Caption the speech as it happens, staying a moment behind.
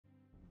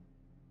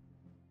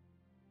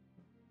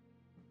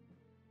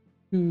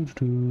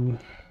Doo-doo.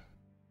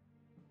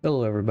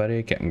 Hello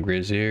everybody, Captain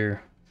Grizz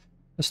here.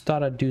 Just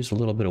thought I'd do a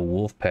little bit of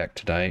Wolfpack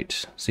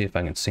tonight, see if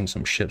I can sink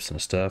some ships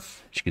and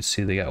stuff. As you can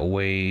see, they got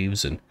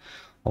waves and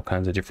all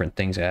kinds of different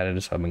things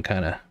added, so I've been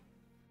kind of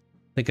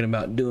thinking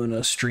about doing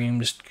a stream,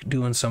 just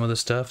doing some of the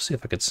stuff, see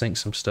if I could sink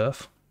some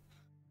stuff.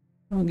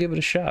 I'll give it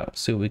a shot,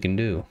 see what we can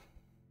do.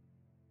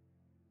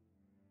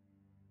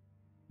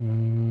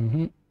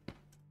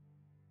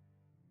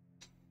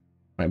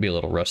 Might be a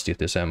little rusty at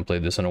this, I haven't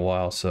played this in a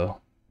while, so...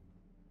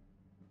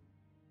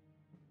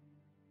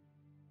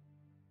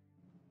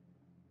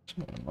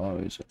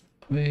 always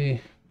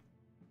be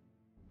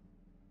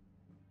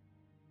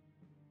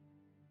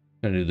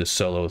gonna do this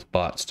solo with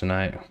bots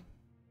tonight.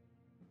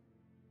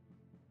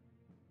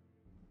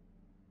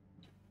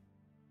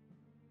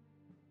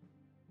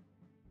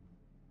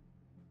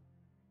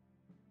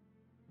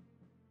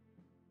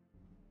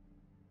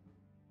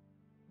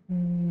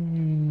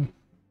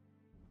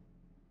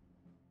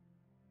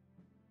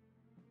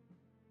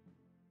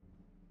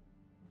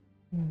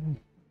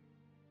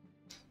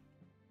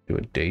 Do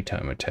a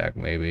daytime attack,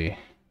 maybe.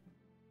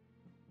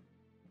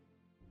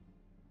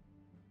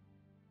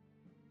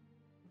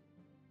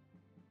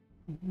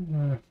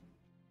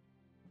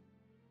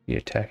 Be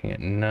attacking at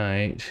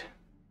night.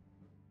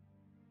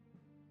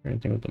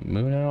 Anything with the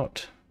moon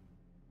out?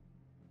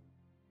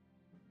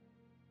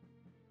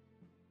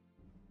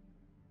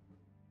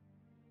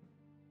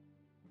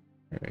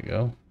 There we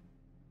go.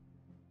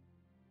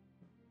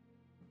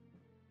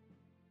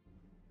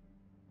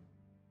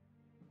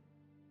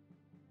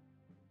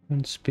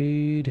 And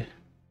speed.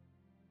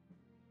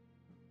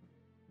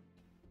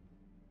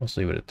 Let's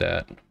leave it at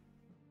that.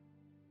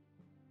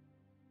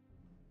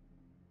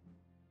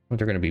 But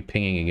they're going to be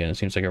pinging again. It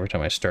seems like every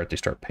time I start, they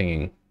start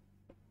pinging.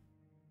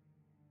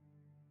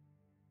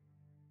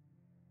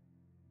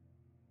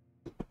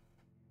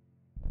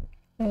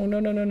 Oh, no,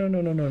 no, no, no,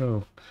 no, no, no,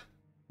 no.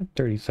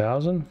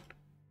 30,000.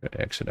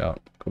 Exit out.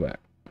 Go back.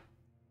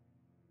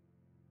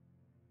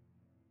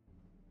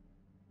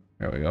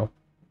 There we go.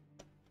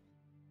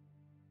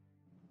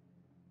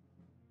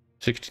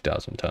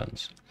 60,000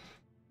 tons.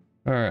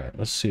 All right,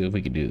 let's see if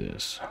we can do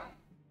this.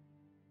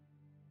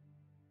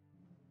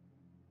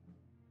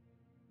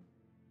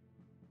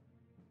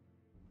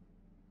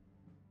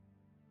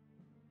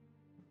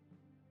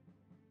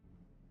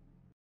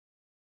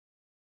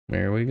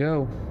 There we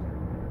go.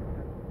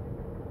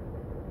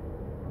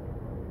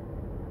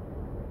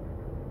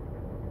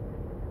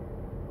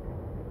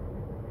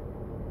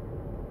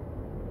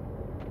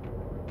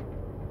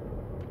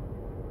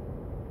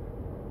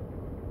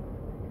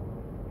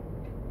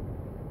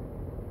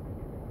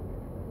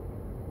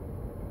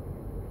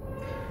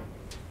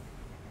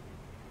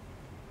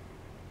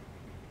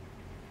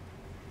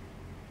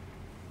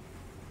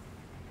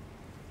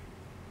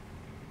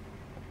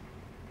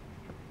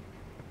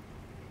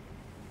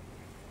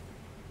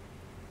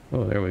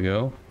 Oh, there we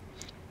go.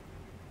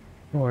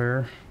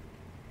 Where?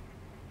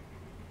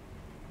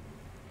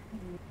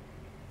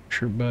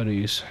 Sure,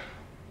 buddies.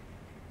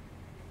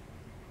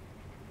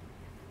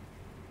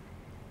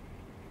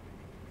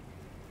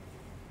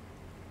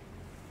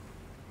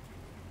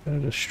 Got a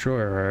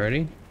destroyer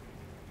already.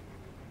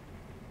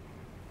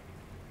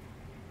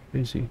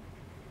 Busy.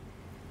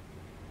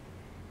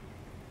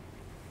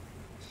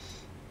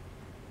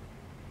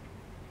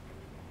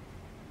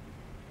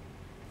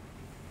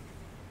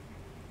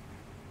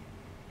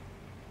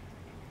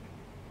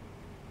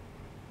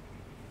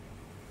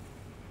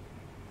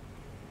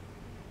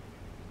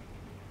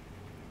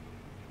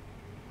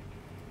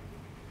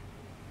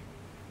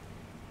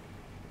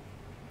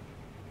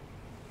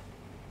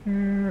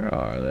 Where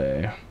are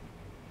they?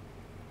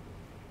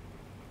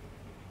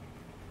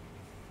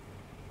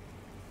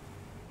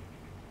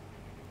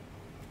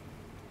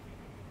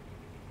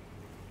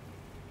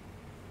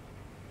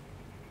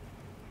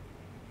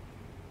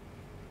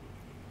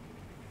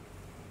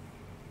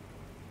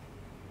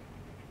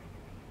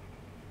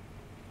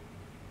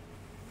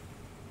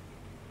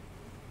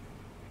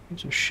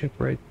 There's a ship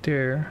right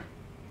there.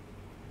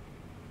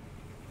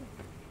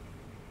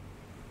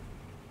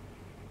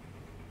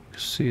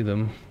 See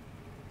them.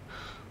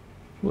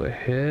 Go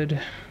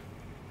ahead.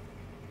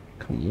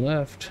 Come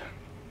left.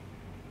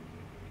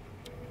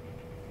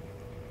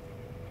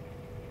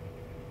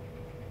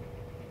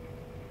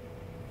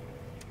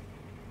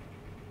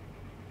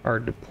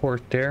 Hard to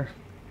port there.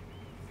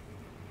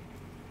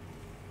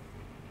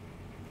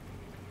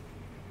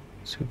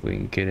 See if we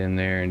can get in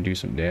there and do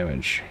some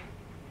damage.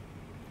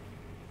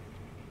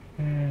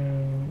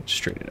 And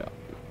straighten it out.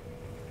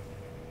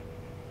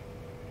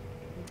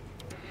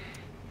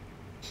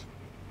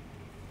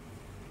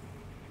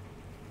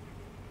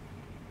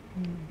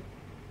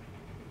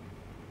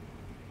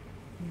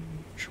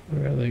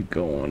 Where are they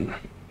going?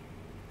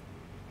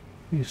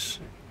 He's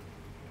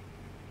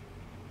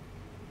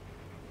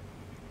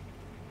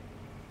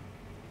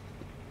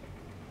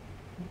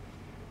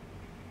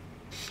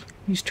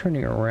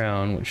turning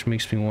around, which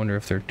makes me wonder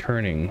if they're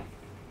turning.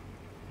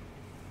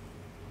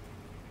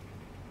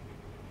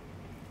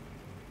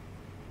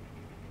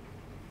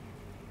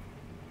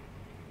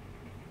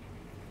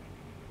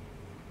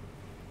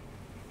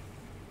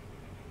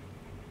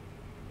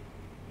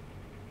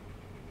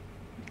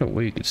 No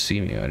way you could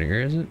see me out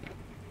here, is it?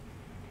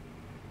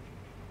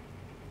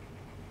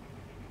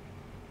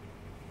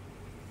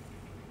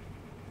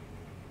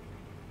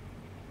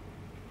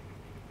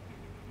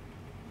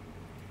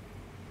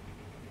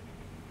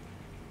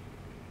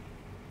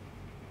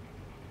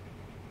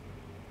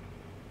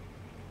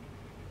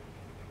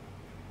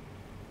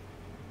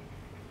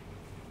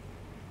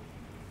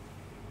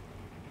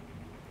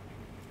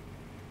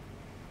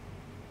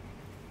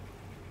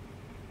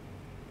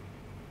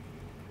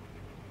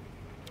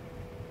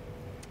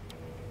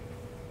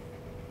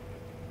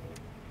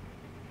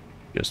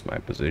 Just my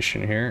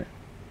position here.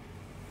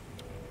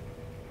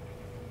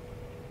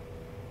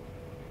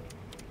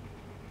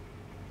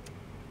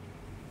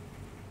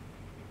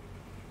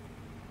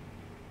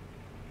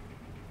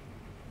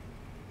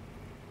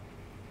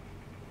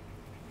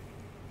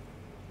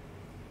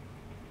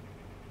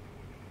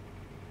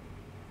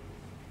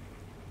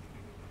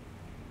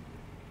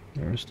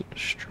 There's the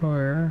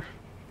destroyer.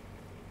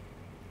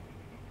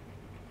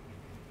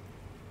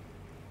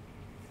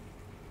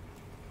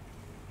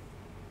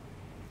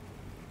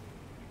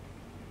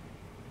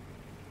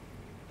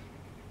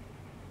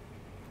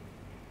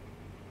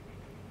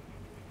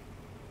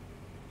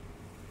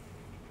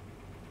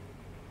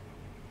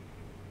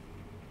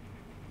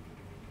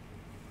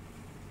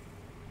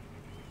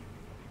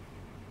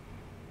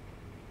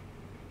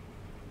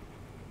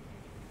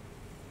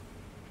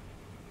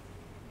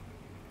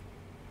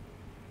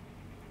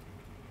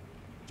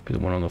 Be the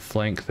one on the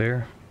flank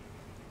there.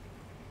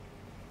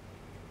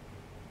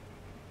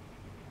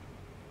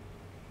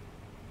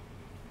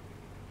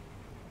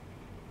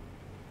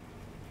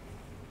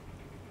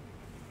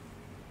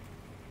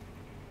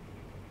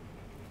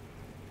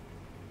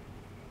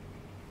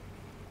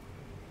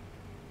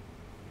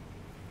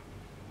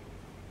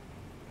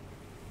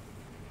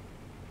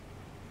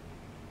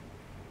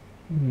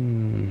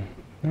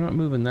 They're not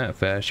moving that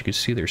fast. You can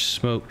see their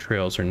smoke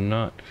trails are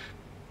not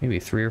maybe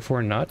 3 or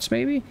 4 knots,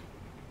 maybe?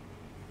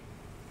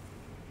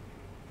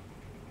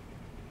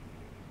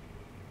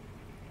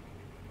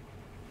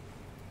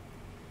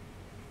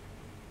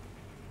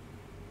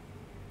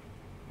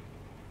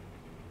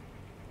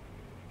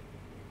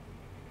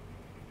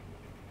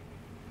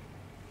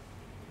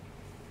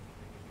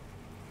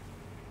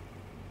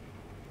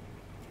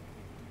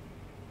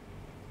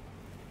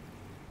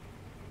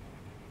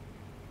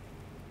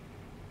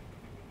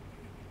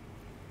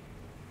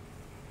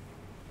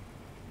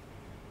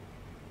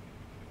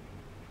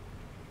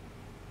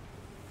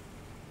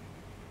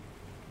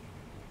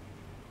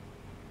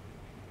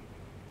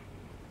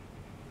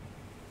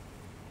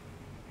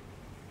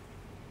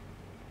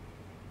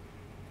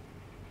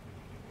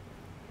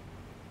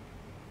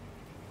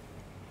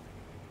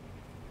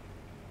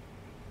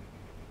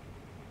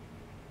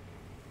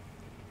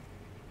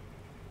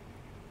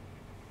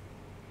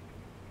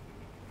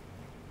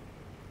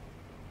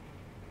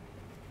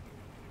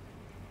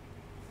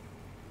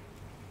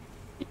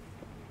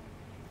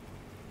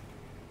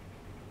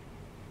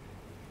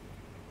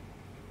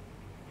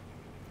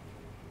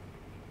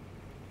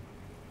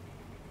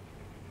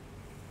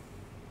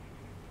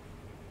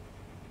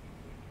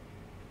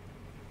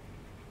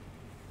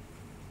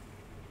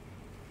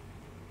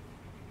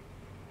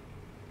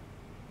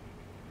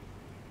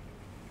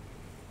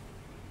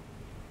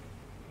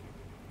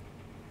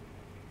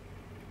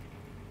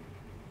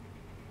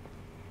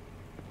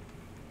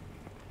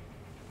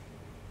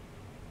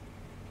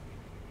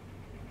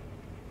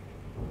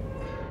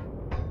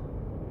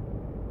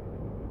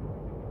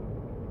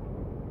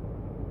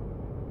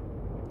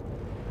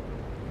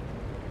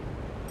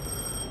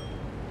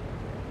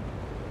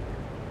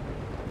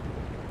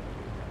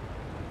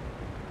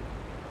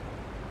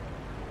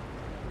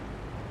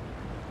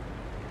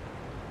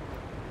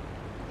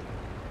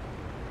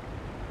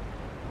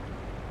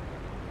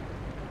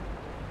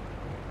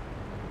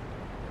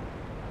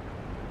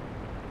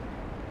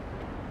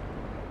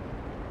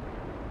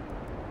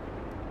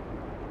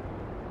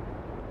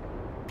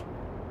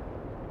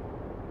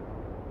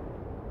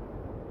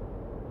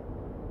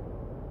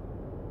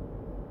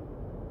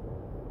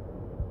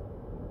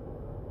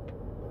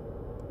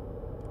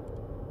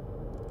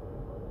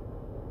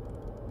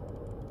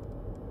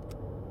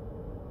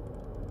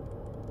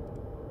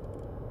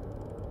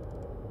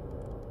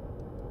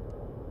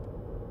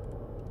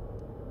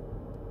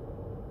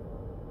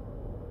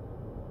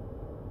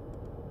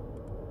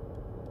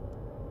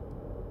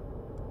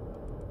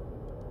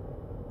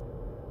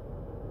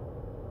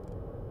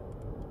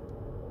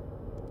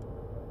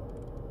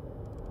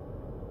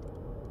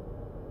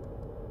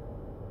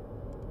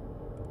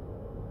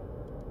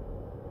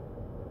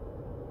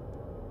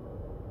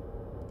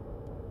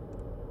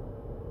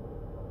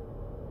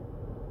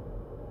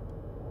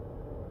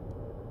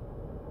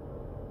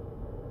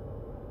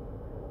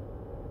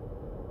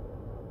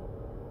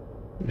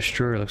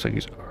 Destroyer looks like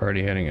he's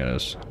already heading at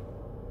us.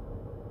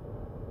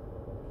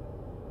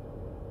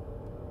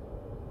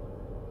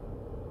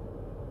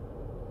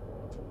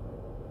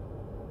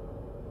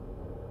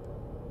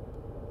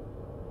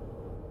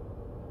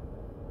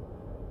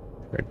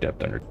 We're at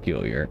depth under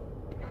keel here.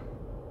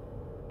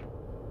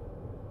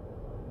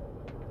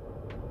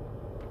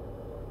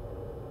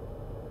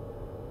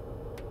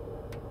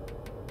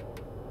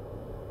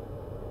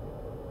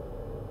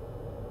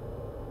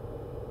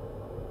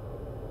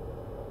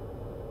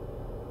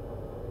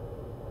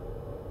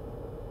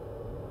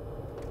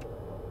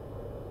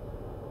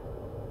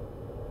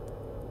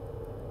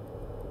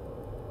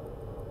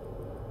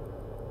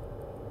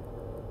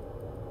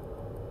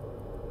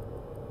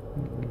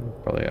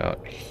 Probably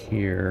out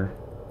here.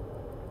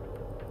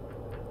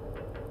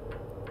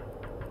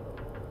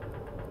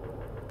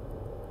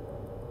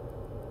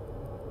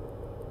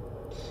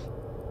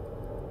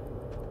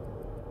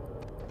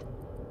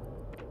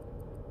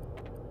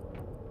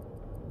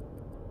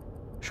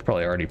 She's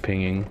probably already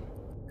pinging.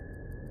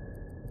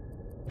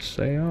 Yes,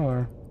 they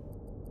are.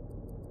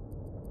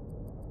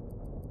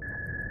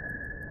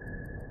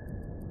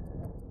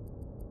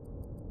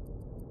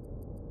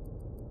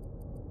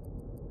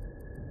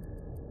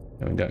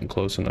 Haven't gotten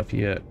close enough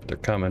yet. They're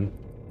coming.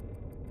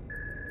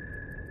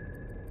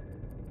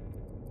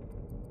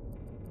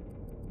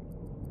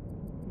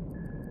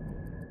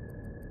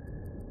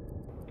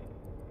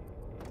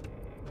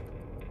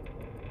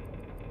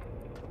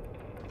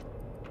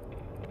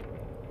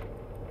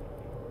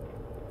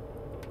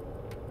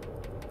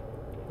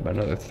 About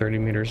another 30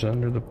 meters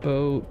under the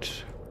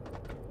boat.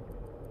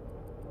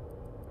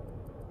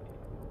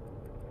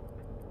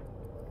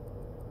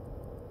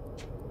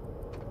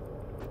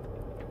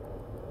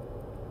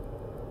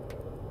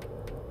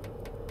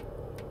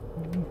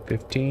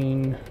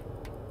 $15.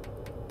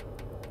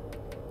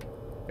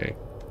 Okay.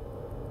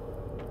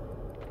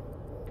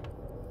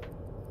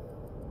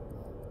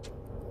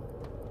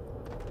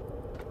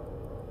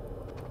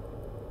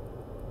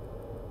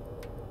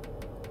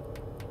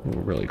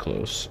 We're really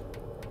close.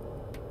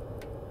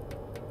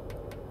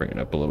 Bring it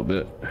up a little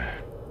bit.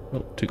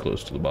 Oh, too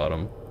close to the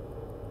bottom.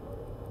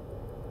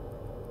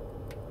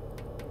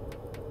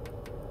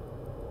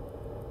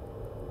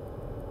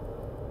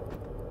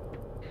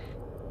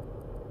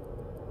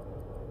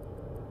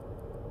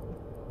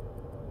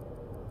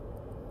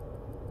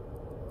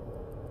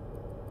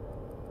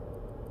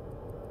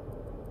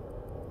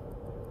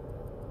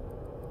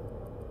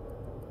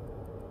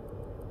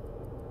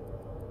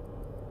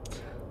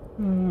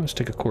 Let's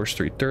take a course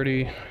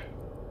 330.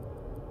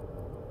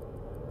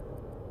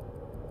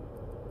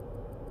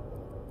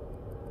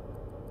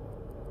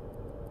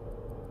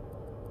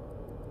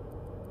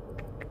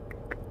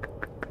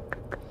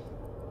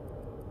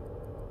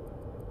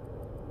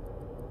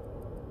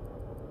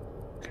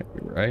 Can't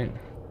be right.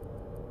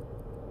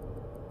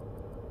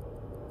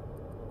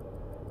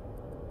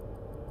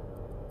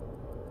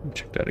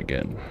 Check that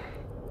again.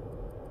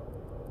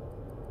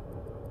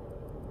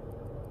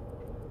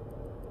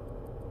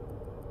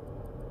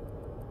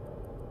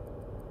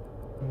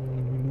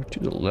 To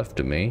the left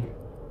of me.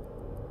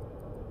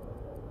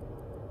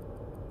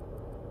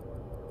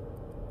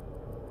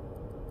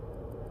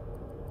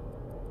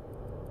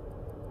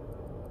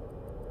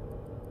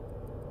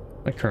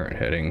 My current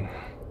heading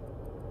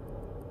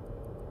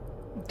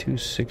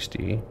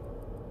 260.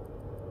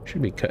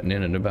 Should be cutting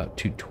in at about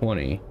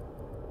 220.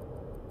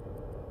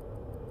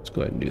 Let's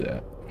go ahead and do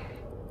that.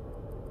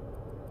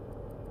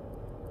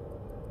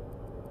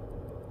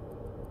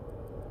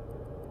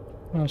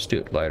 Well, let's do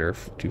it lighter,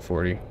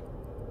 240.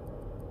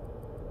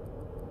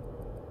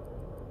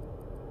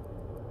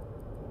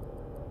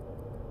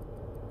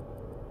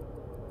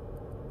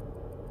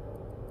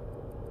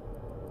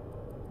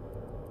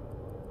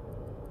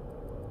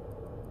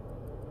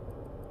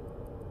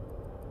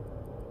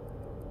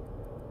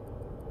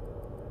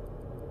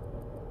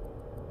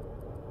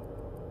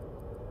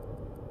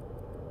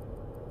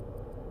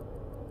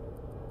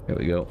 Here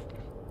we go.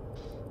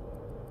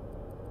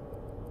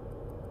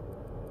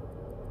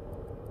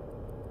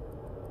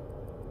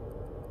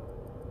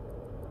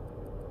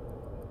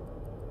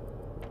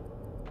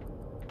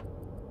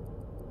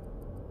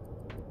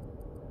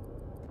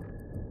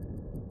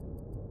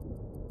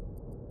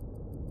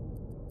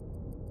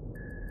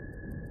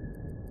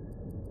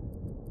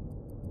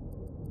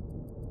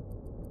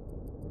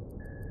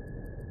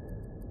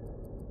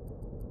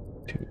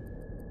 Two.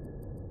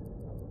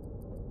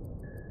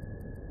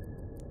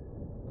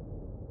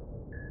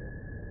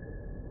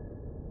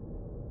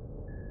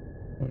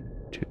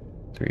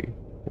 3,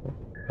 4,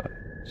 5,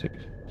 6,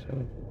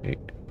 7, 8.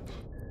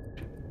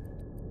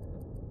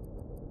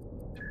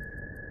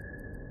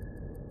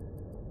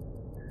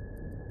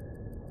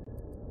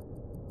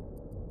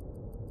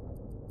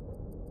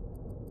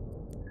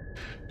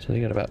 So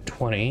they got about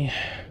 20.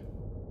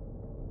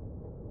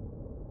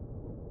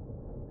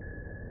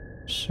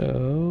 So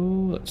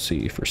let's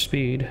see, for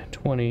speed,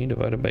 20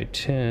 divided by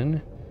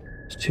 10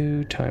 is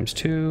 2 times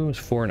 2 is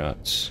 4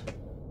 knots.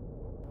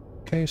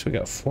 Okay, so we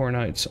got 4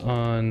 knots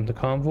on the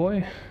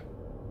convoy.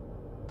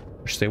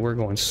 Which they were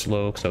going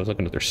slow because I was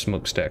looking at their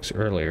smokestacks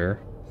earlier.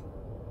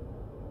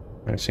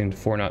 I think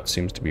 4 knots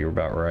seems to be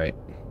about right.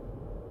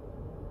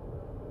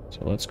 So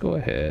let's go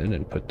ahead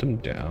and put them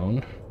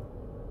down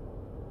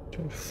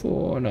to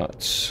 4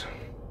 knots.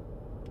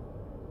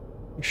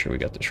 Make sure we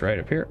got this right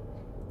up here.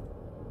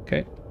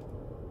 Okay.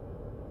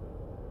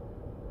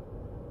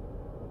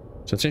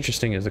 So what's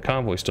interesting is the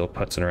convoy still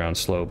putzing around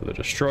slow, but the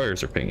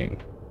destroyers are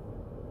pinging.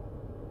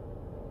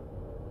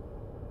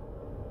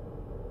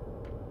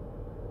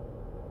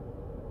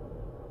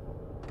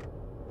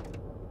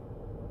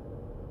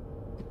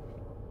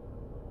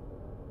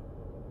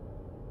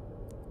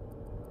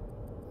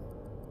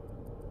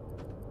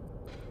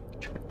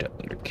 Check that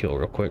under kill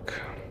real quick.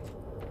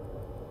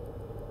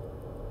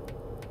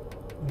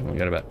 We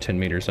got about 10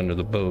 meters under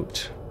the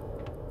boat.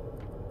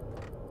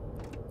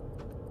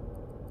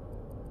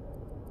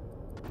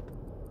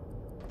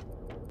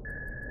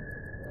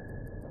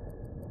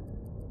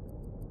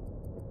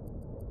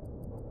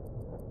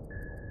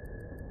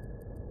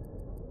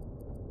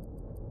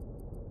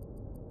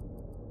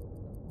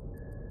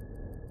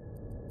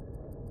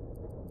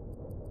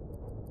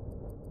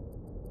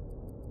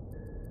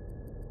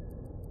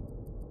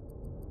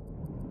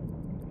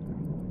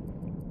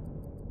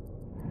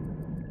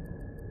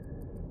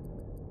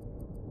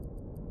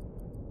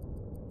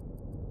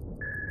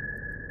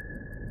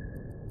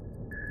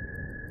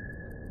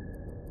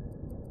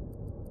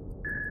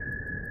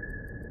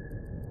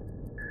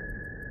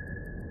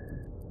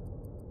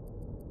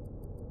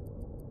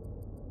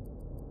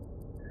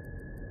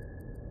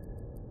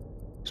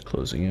 It's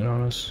closing in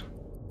on us.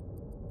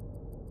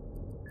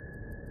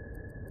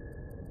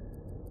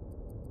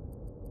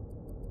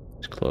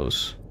 It's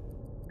close.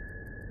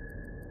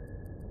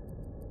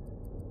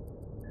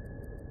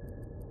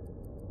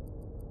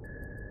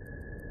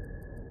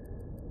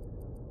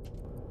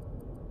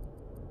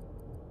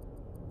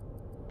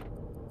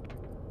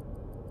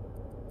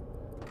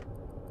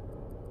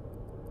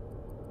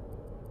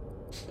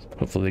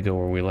 Hopefully they go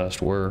where we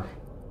last were.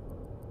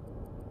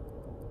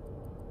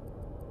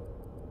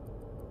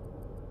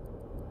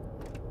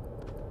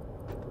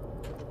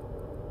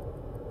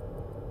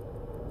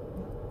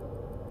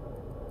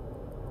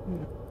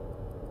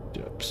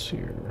 Depths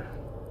here.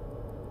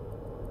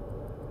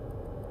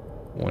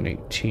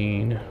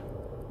 118,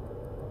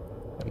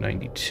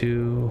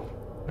 92,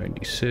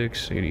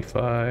 96,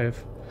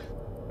 85.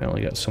 I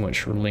only got so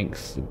much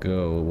length to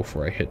go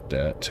before I hit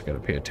that. I gotta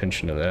pay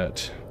attention to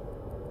that.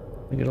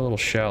 I get a little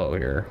shallow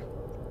here.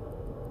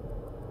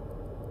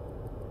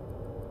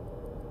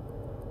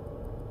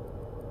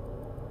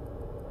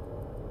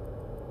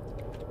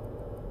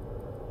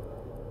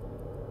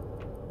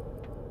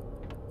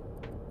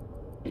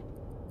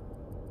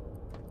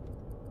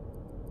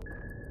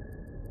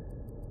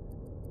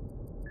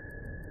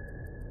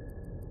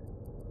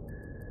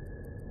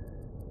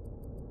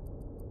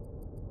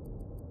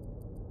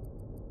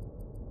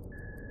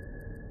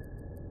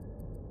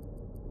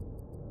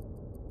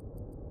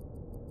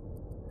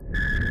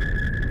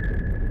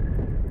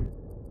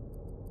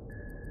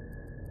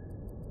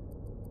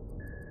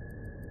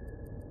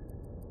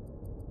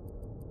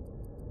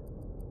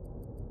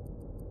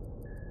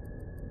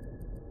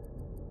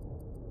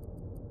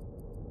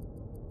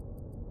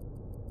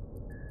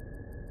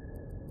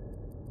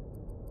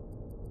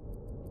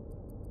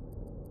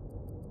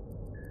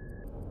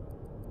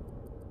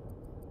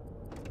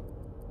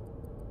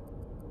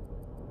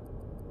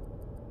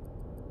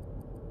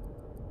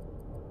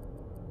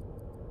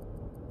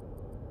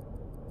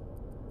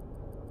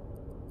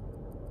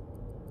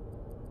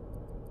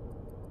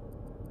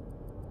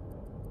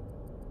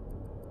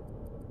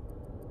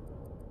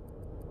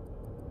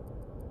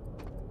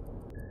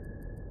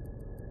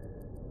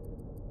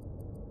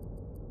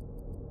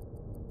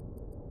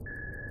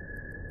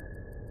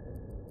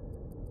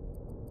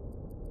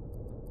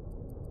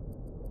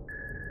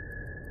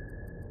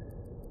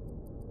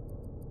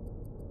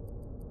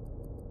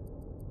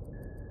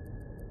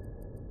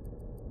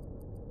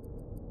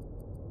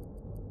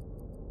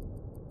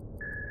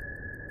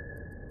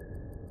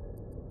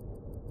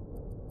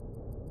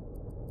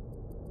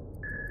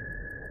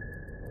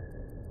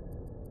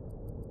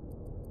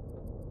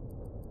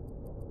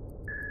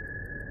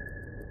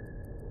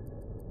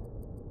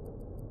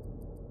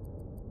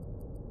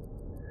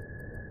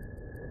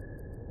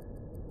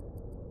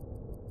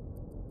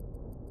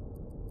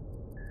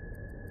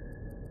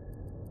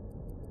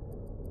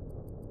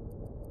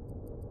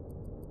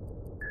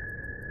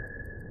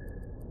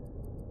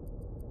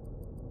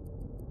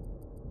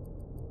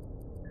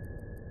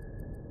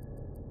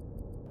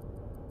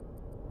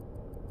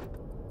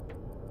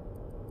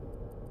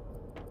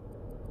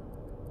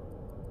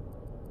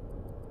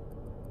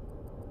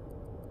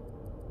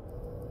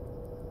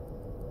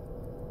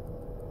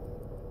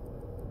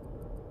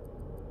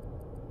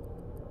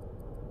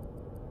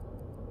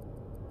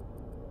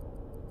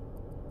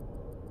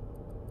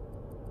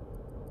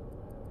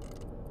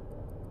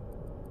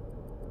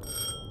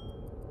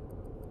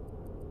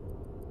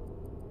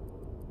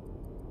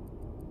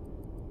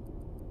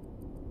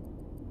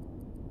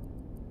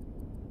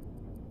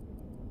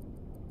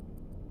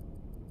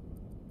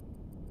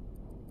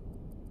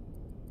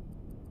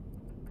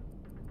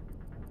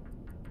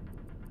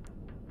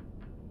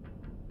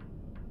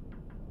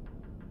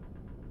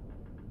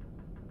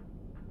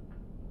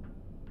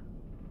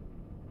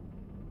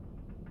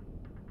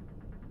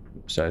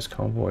 Size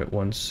convoy at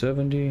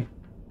 170.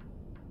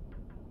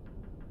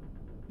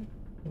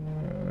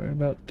 Right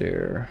about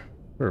there.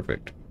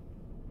 Perfect.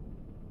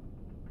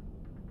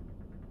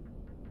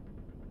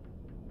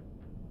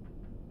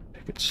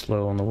 Take it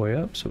slow on the way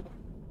up, so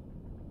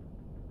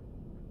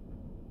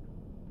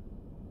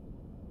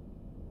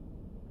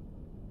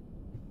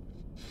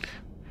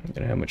I'm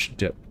gonna have much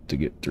depth to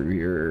get through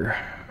here.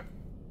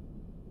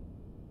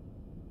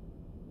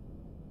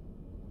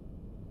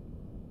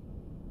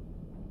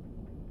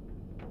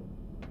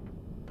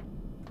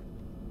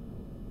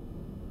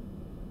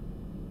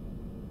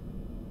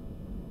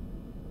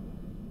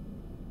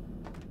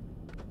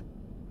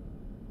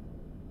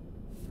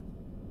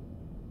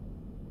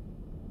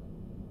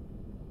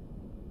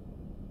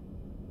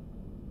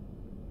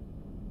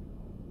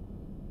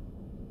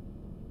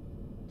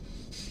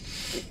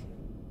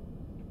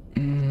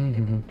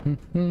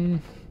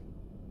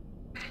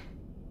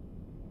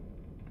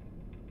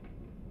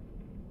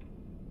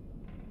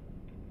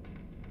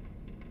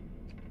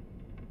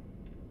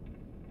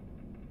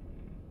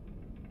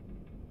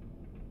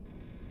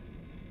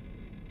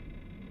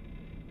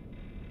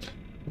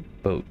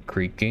 Boat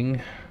creaking.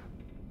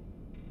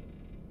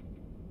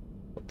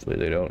 Hopefully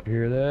they don't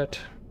hear that.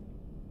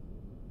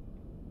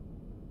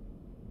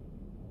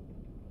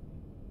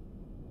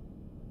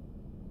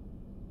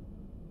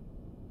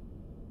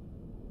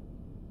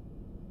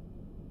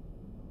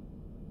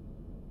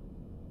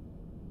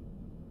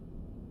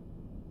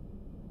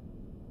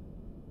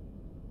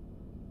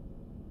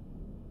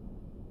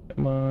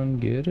 Come on,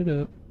 get it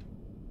up.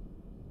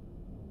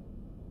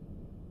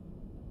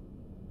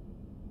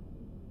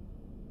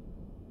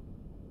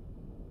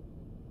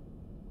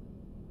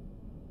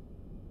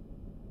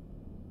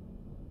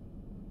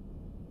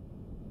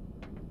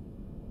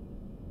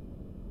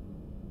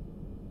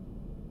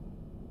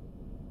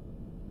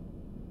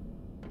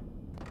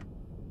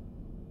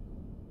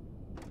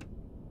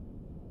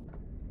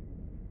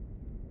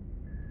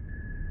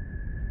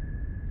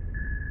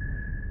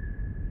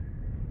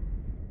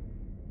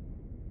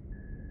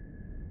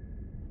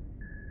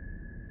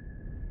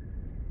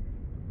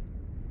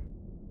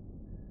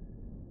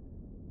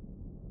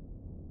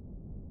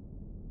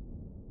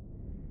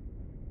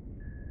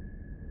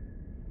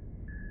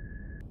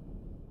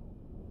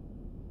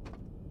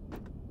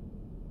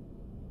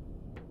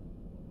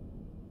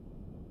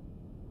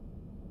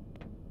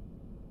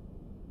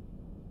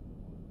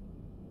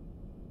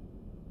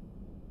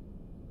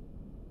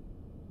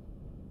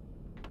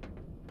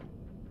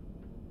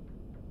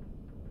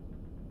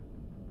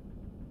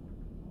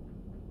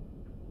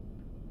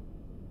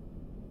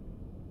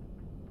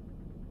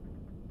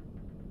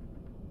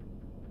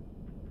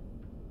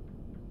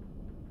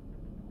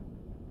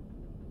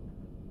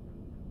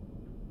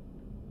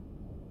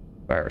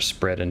 Fire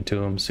spread into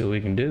them, see what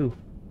we can do.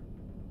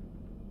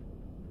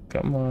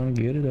 Come on,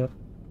 get it up.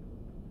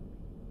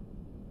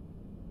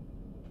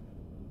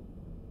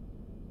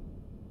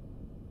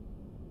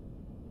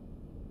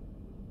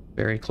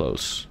 Very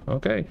close.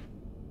 Okay.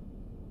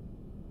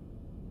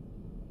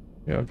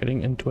 We are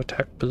getting into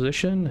attack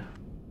position.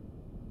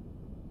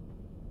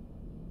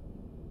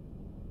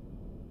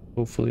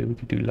 Hopefully we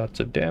can do lots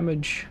of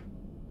damage.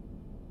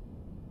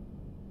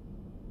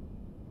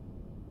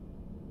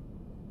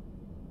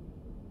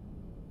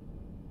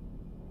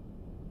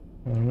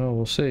 I don't know,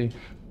 we'll see.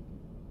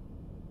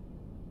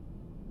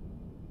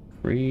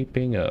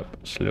 Creeping up.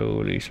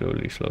 Slowly,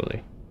 slowly,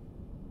 slowly.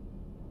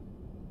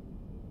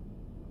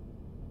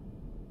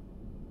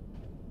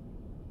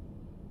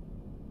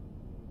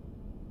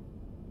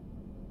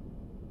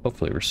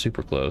 Hopefully we're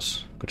super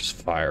close. Could just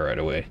fire right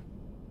away.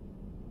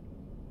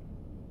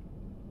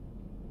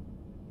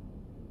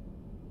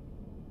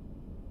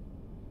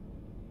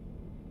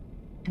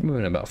 We're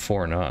moving about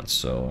 4 knots,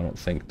 so I don't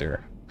think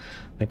they're...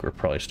 I think we're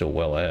probably still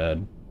well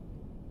ahead.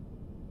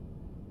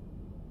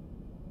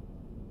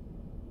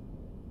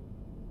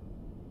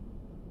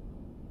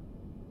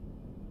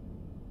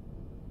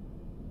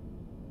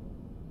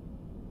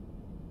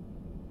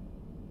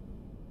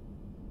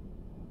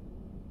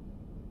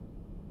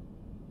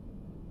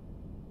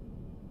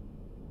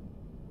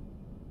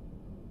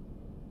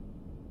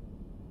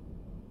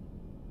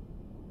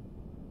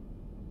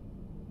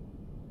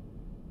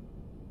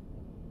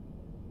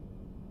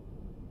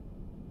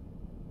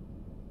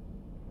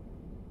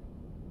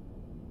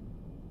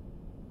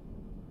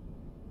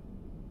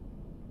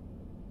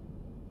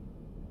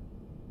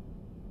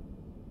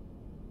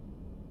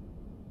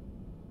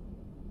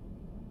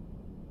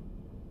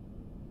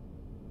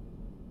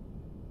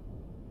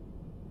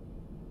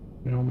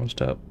 We're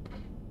almost up.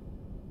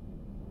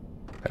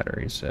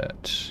 Battery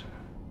set.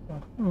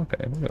 Okay,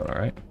 we're doing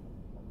alright.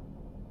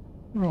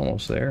 We're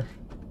almost there.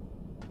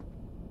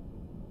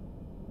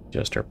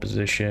 Adjust our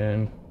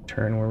position,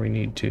 turn where we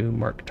need to,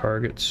 mark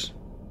targets.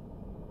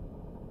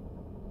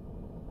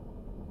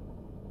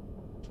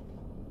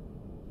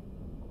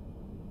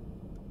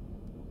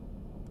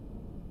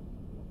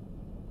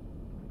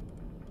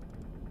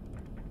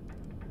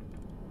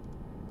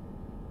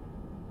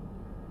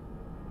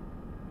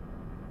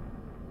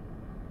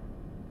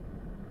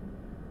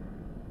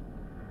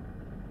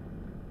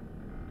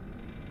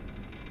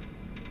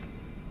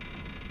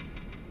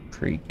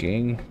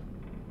 Creaking.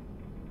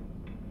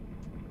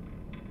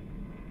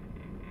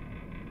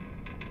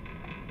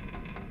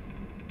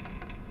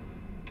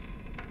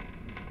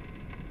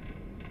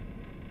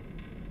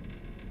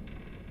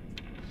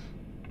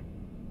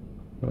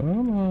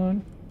 Come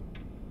on.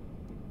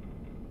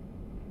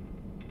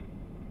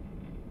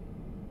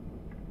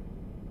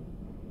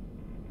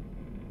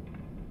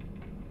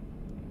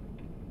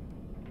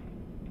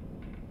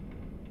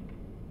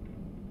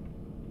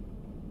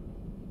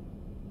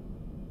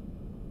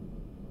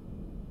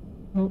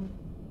 Oh,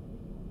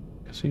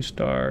 I see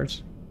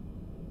stars.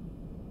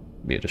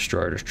 Be a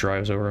destroyer just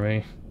drives over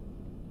me.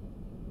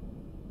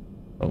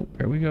 Oh,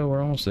 here we go.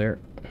 We're almost there.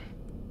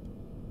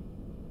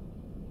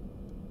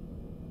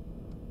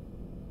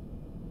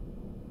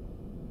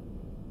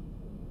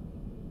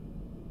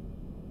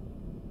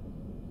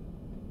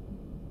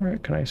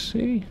 Alright, can I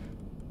see?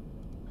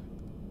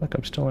 Like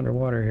I'm still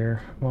underwater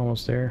here. I'm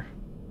almost there.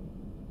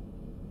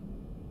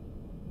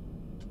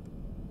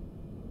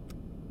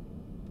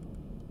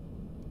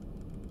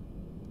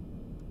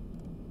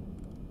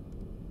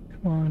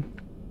 Come on,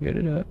 get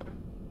it up.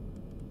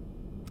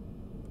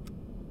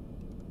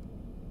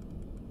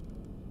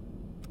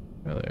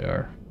 There they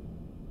are.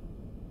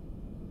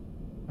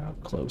 How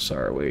close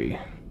are we?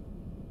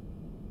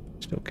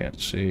 Still can't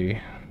see.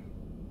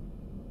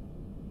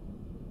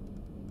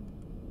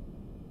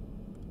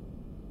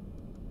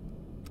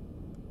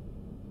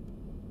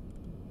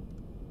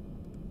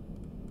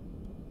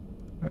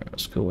 Alright,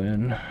 let's go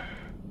in.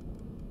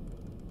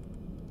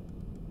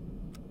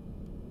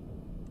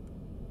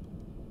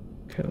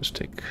 Okay, let's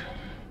take...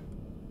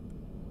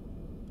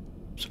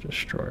 What's the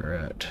destroyer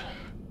at?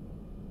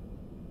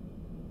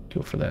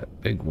 Go for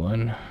that big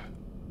one.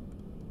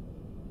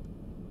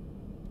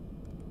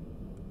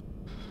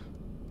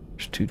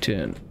 There's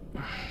 210.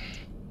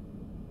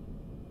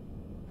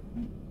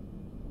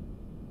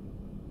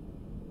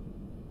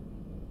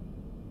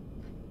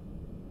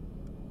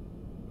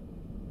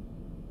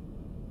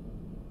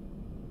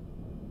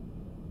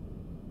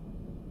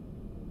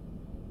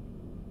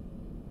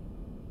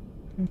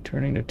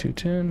 Turning to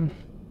 210.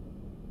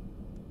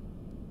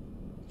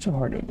 So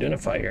hard to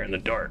identify here in the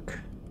dark.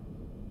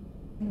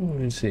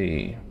 What is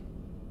he?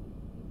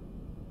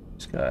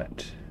 He's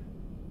got...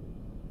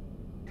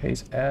 Okay,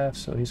 he's aft,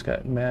 so he's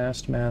got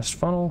mast,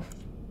 funnel.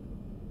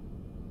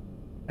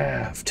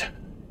 Aft.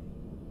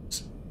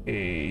 It's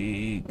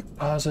a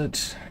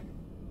composite.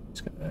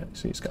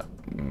 He's got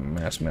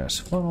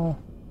mast, funnel.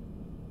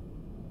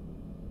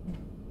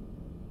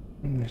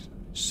 Let's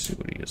see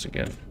what he is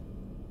again.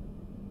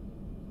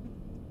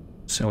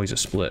 So he's a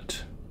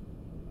split.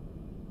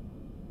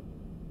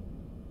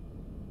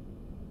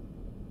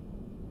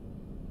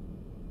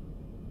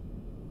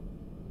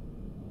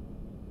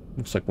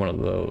 Looks like one of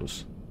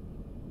those.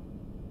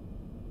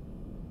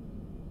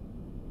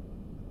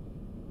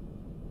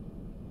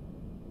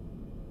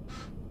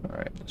 All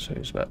right, so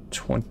he's about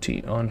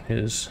 20 on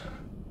his.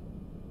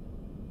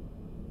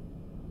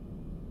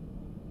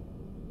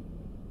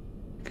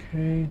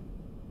 Okay.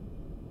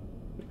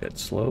 A bit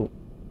slow.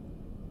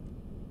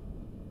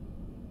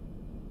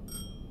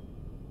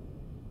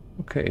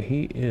 Okay,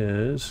 he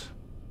is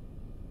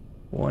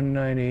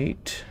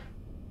 198.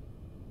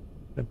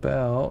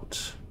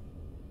 About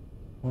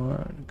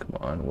one. Come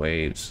on,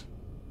 waves.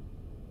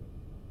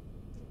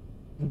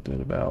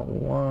 Did about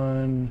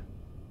 1,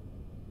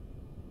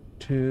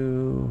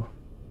 2,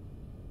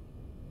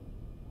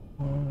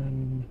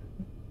 1,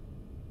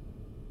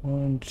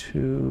 1,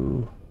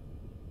 2.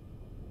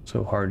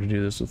 So hard to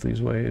do this with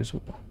these waves.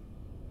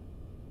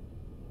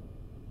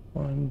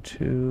 1,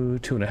 2,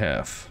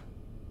 2.5.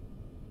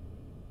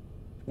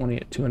 20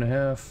 at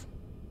 2.5.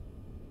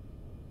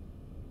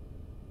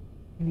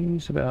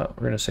 He's about,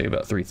 we're going to say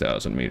about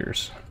 3,000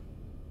 meters.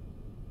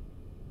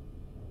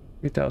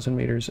 3,000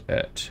 meters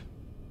at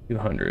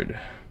 200.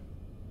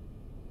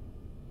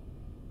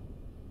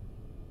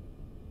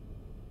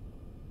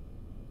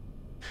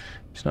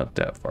 It's not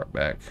that far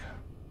back.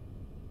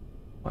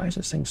 Why is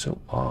this thing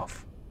so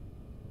off?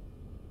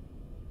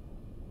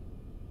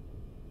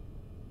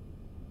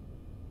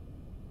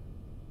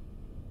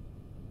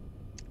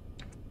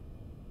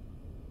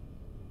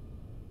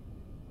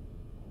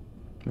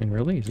 I mean,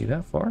 really? Is he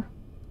that far?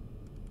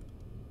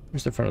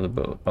 Where's the front of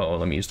the boat? Oh,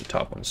 let me use the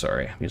top one.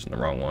 Sorry, I'm using the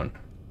wrong one.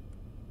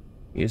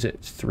 Is it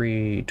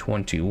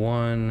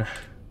 321?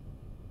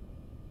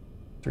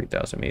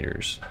 3,000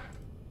 meters.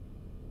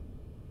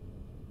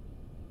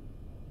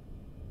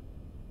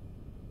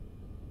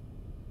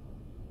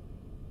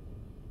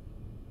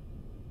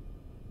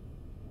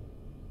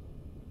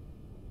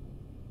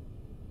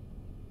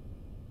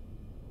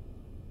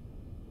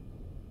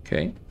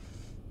 Okay.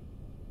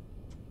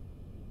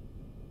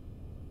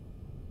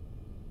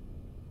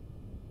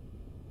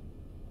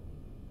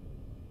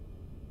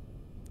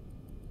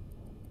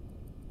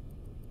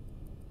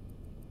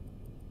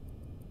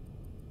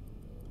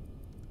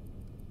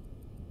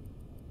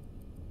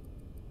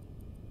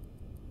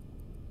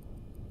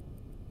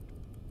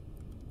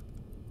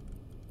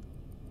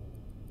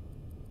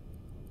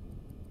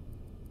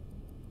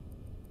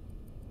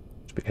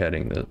 Be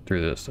heading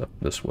through this up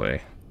this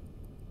way.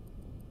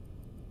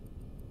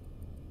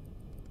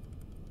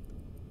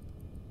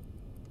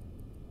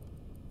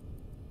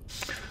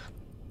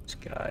 These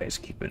guys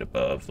keep it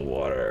above the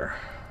water.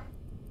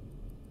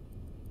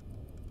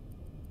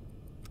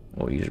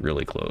 Oh, he's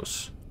really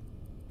close.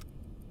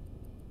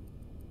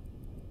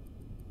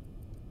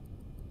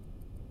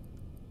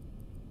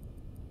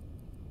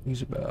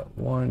 He's about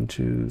 1,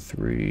 2,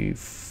 3,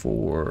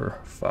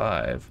 4,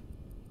 5.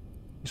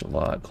 He's a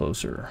lot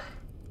closer.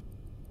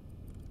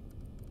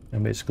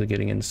 I'm basically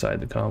getting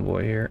inside the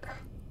convoy here.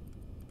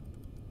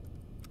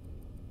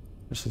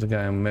 This is the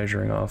guy I'm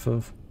measuring off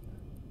of.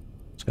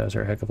 These guys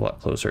are a heck of a lot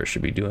closer. I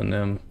should be doing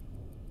them.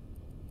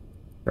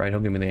 Right,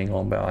 he'll give me the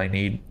angle and bow I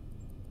need.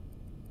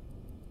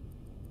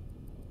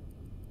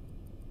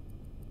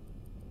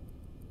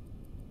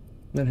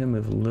 Let him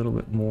move a little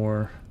bit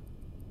more.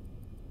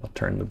 I'll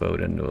turn the boat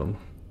into him.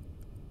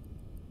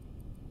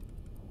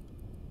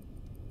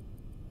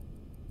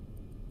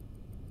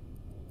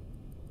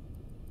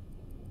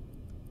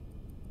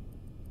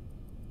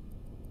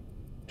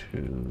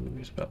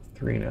 He's about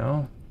 3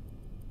 now.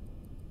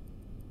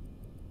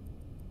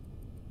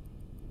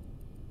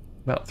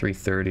 About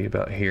 330,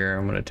 about here.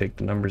 I'm gonna take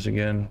the numbers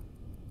again.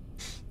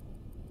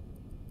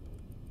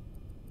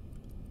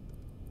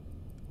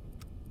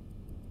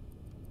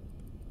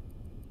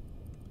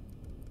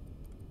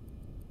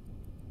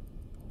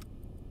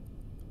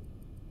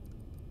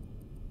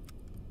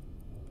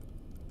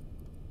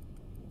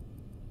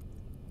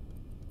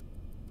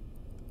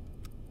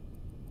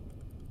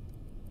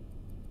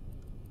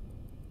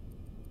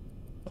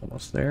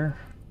 Almost there.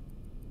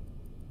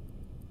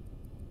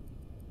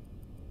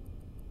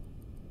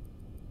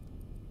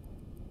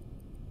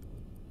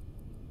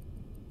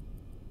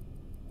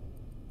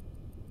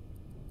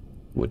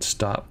 Would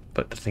stop,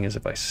 but the thing is,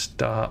 if I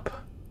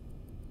stop,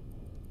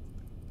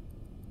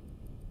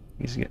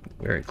 he's getting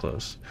very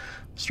close.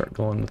 Start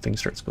going, the thing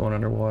starts going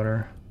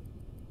underwater.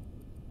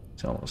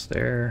 It's almost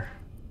there.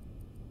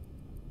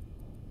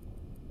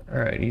 All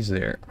right, he's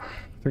there.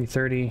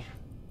 330.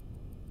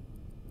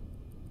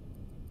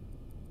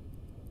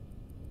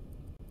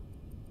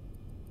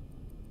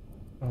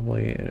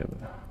 Probably,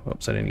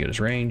 oops, I didn't get his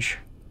range.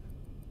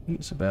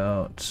 He's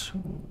about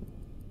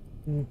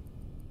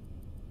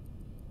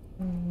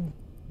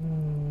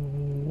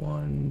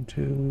 1,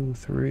 2,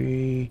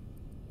 3.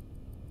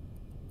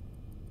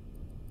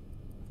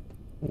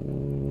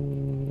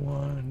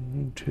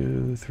 1,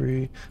 2,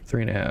 3,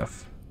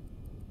 3.5.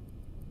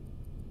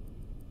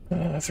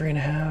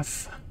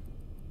 3.5.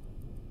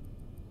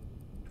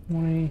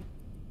 20.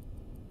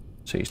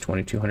 So he's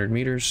 2,200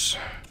 meters.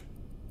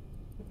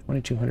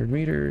 2,200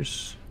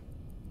 meters.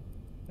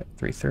 At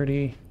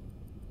 330.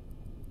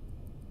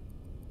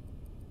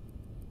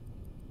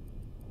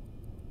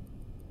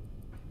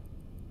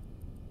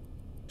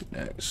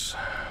 Next.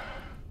 All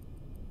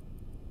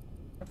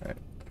right.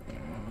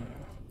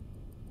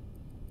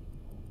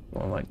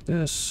 Going like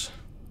this.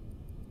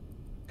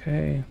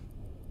 Okay.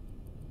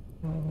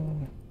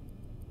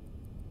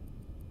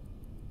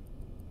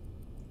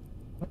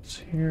 What's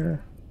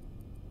here?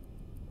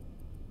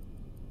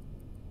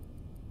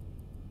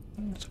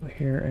 So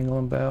here, angle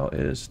and bow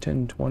is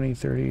 10, 20,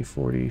 30,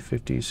 40,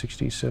 50,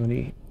 60,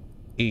 70,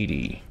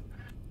 80.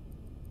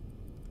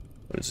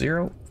 Go to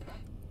 0.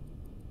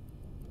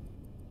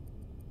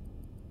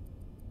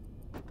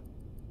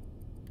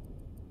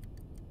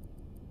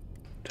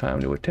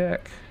 Time to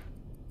attack.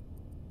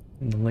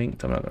 And the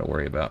length, I'm not going to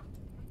worry about.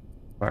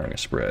 Firing a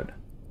spread.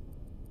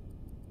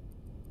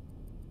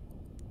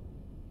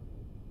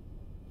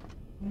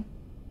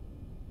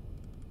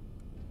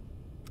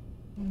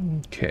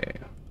 Okay.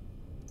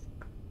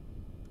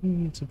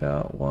 It's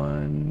about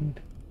 1.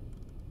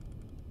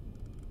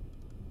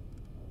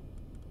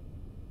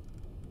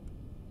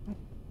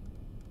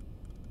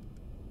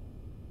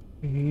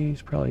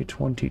 He's probably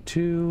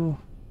 22.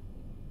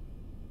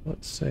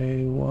 Let's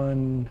say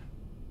 1,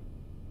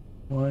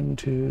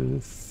 2,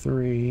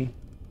 3,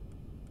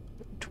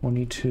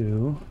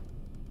 22.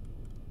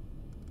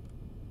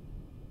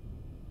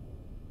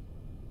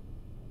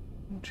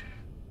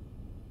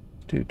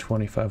 Do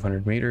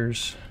 2,500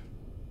 meters.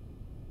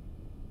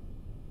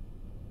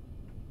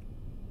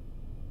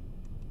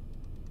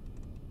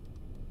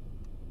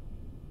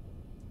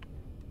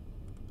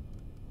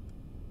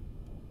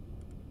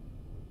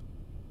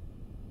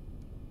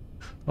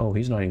 Oh,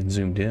 he's not even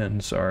zoomed in.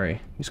 Sorry.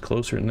 He's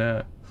closer than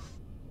that.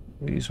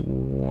 He's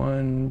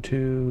 1,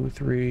 2,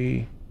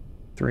 3,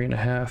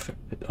 3.5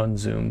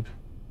 unzoomed.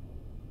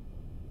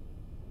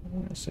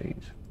 Let's say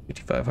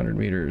 5,500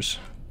 meters.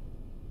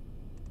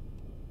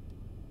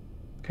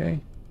 Okay.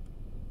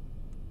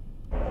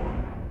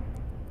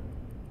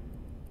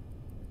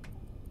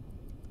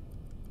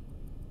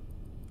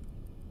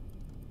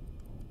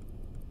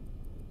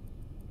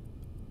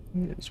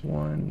 It's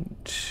 1,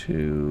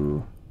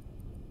 2.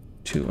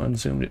 2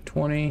 unzoomed at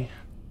 20.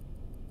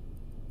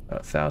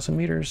 1,000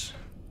 meters.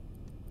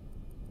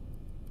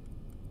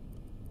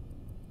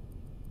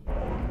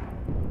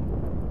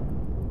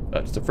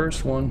 That's the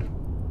first one.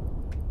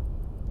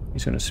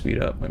 He's going to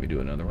speed up. Let me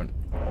do another one.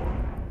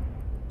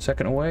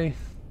 Second away.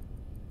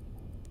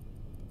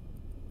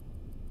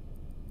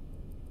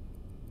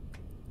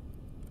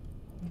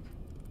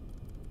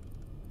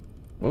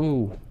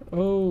 Oh,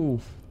 oh.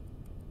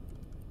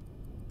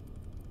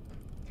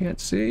 Can't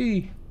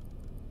see.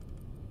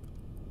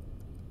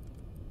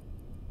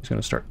 He's going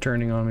to start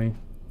turning on me.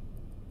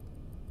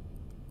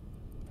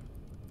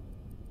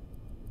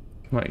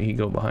 Might he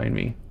go behind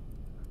me?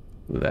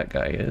 Who that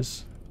guy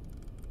is.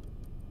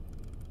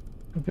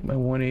 I'll get my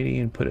 180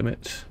 and put him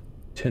at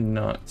 10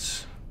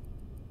 knots.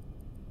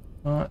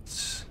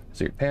 Knots. Is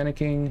he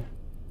panicking?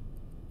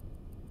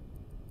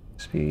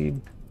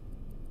 Speed.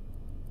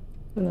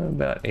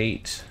 About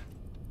 8.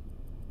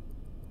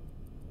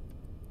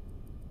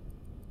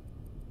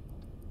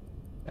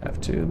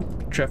 Have to.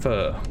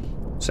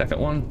 Treffer.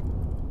 Second one.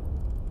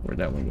 Where'd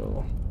that one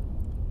go?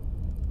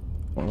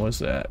 What was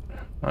that?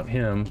 Not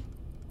him.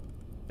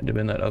 It'd have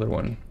been that other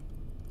one.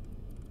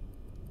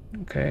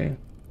 Okay.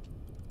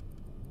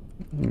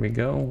 Here we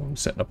go. I'm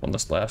setting up on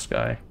this last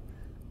guy.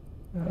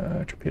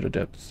 Torpedo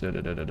depth,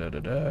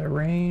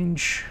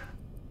 range.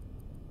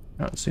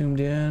 Not zoomed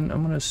in.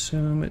 I'm gonna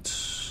assume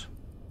it's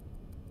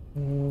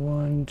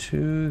 1,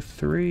 2,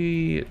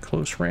 3 at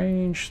close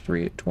range,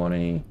 3 at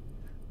 20,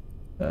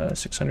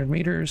 600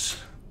 meters.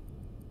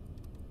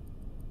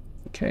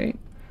 Okay.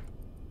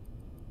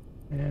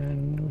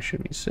 And we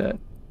should be set.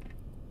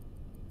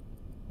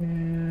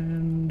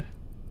 And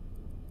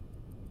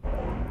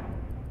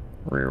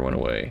rear one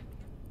away.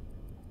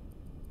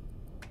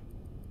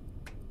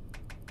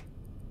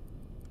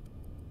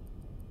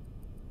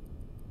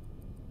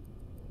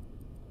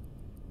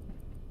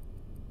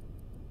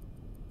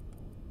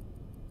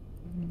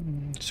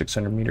 Mm,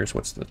 600 meters.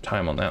 What's the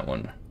time on that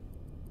one?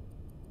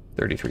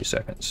 33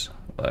 seconds.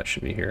 Well, that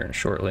should be here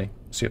shortly.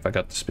 See if I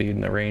got the speed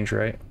and the range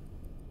right.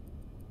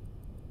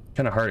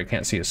 Kind of hard. I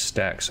can't see his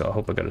stack, so I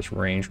hope I got his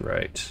range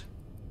right.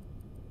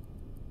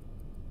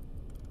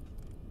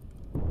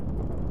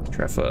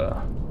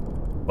 Treffa.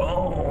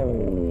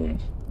 Boom.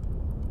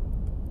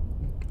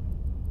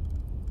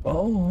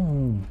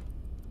 Boom.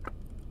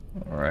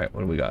 All right,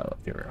 what do we got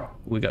left here?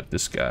 We got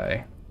this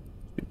guy.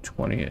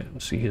 20.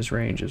 Let's see, his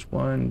range is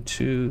 1,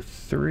 2,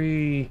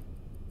 3.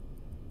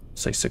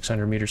 Say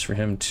 600 meters for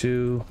him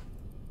too.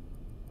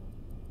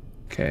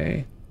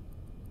 Okay.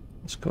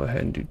 Let's go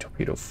ahead and do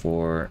torpedo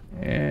 4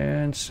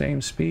 and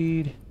same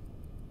speed.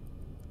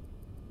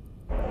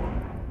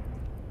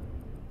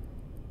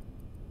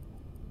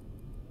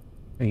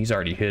 And he's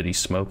already hit, he's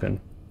smoking.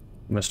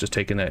 He must have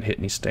taken that hit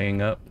and he's staying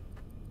up.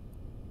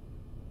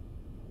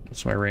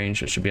 That's my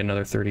range. It should be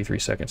another 33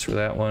 seconds for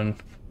that one.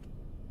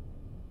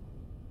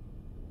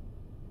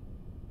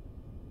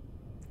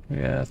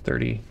 Yeah,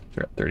 30,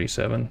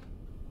 37.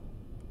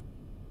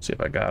 See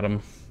if I got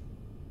him.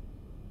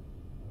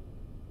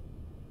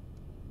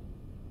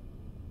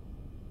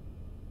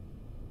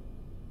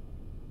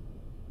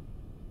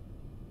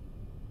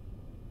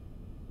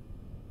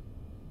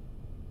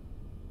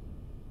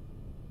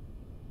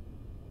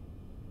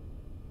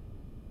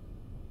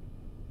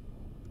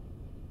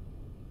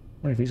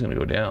 I wonder if he's gonna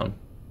go down.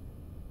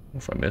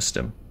 If I missed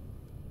him.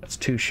 That's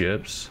 2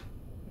 ships.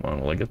 Come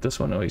on, will I get this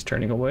one? Oh, he's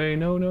turning away.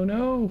 No, no,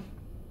 no.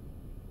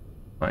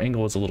 My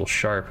angle was a little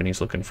sharp and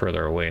he's looking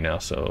further away now,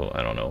 so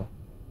I don't know.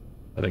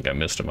 I think I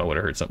missed him. I would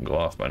have heard something go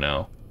off by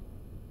now.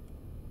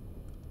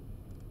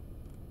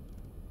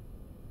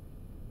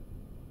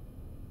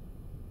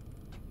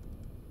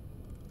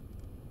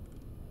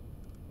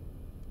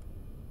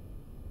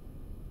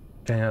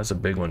 Dang, that was a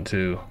big one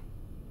too.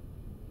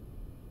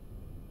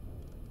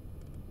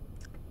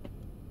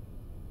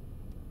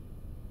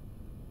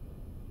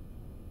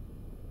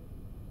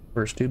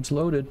 First tube's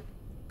loaded.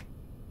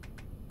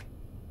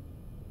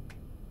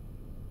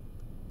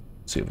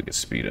 See if we can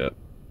speed up.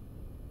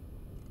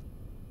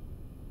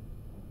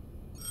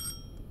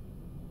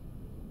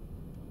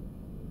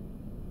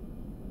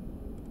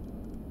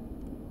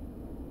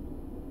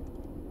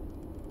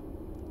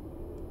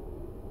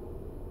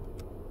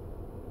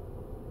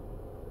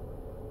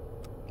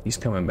 He's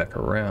coming back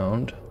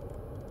around.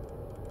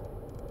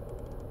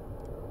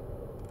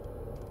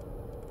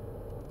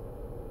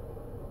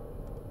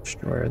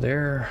 Destroyer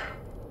there.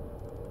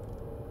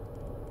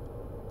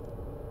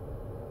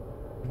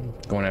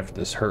 Going after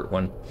this hurt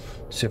one.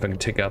 See if I can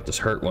take out this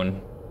hurt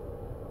one.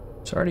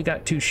 It's already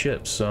got 2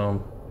 ships,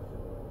 so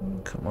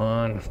come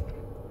on.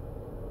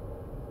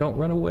 Don't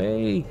run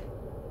away.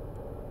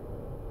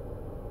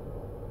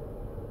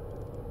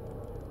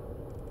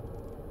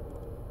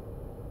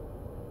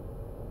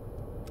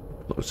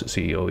 Close is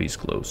he? Oh, he's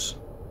close.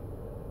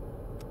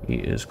 He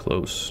is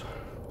close.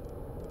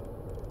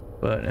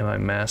 But am I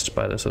masked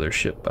by this other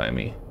ship by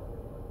me?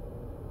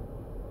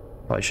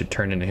 Probably should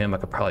turn into him. I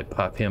could probably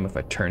pop him if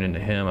I turn into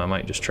him. I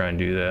might just try and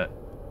do that.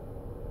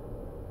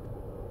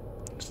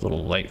 This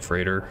little light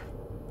freighter.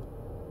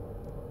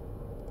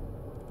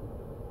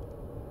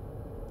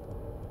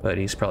 But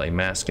he's probably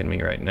masking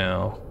me right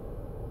now.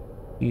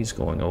 He's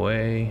going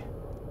away.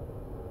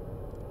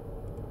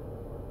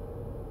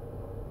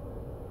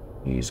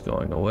 He's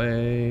going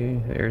away.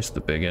 There's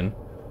the biggin.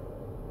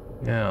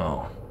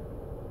 Now.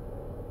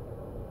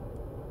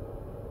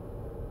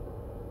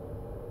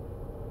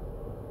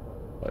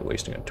 By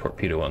wasting a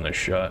torpedo on this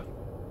shot.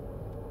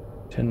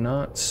 10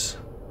 knots.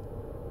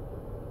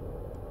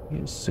 He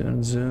is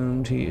soon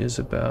zoomed. He is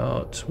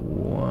about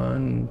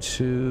 1,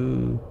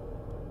 2.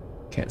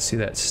 Can't see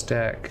that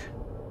stack.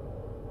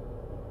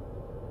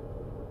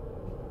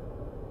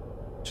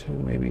 2,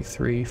 maybe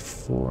 3,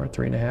 4,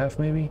 3.5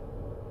 maybe.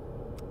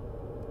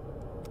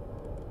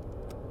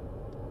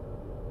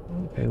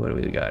 Okay, what do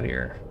we got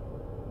here?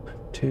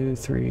 2,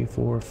 3,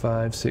 4,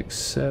 5, 6,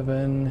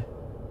 7,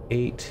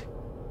 8.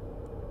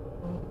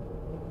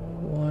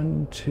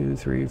 1, 2,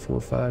 3,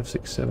 4, 5,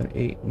 6, 7,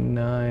 8,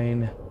 9.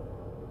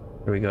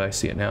 There we go, I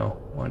see it now.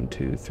 1,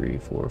 2, 3,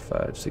 4,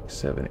 5, 6,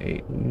 7,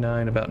 8,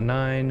 9. About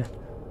 9.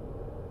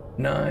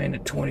 9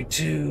 at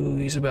 22.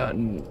 He's about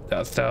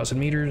 1,000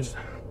 meters.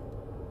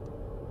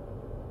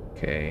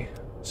 Okay,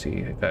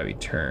 see how he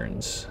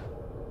turns.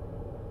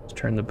 Let's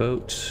turn the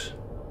boat.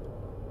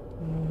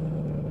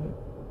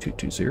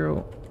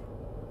 220.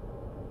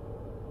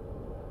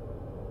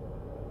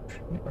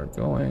 We're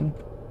going.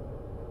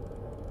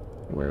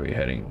 Where are we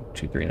heading?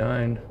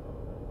 239.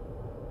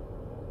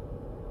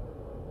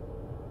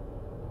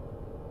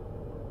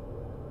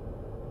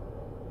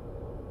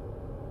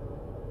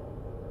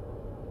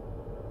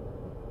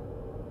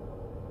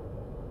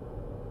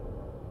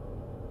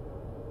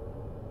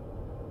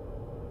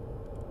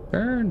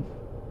 Turn.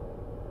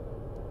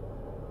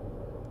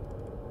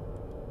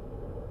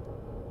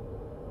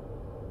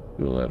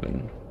 To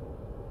 11.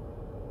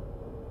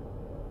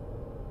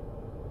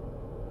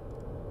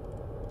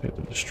 If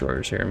the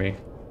destroyers hear me.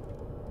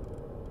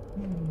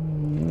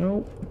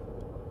 Nope.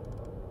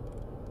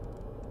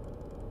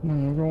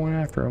 We're going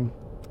after him.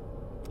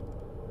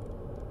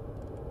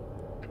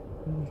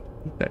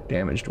 That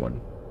damaged one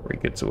where he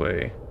gets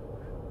away.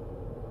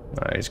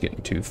 He's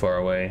getting too far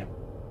away.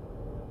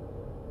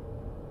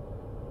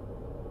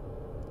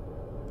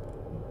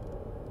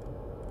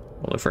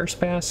 Well, the first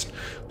pass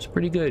was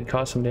pretty good.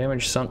 Caused some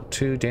damage, sunk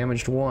 2,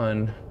 damaged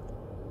 1.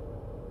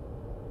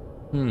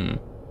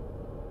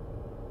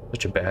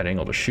 Such a bad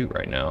angle to shoot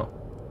right now.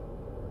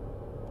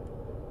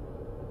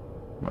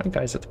 My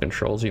guys at the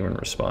controls even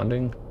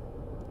responding?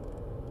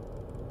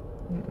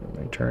 Am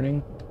I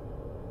turning?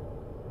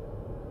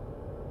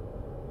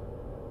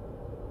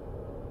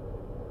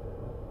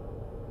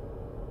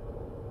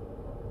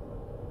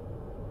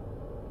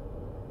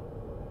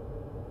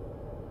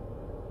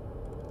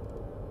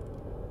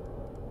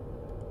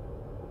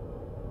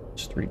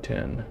 It's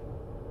 310.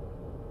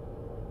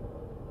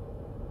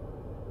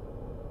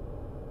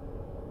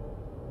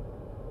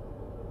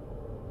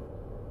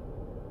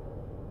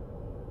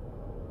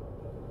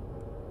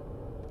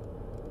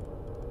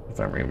 If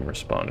I'm even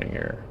responding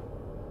here.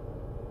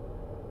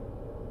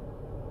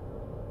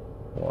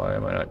 Why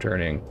am I not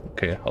turning?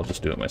 Okay, I'll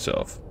just do it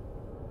myself.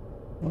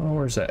 Oh,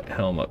 where's that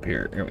helm up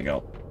here? Here we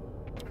go.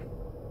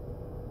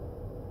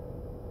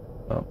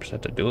 Oh, just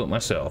have to do it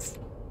myself.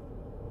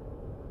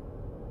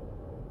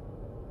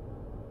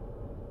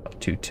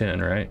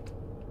 210, right?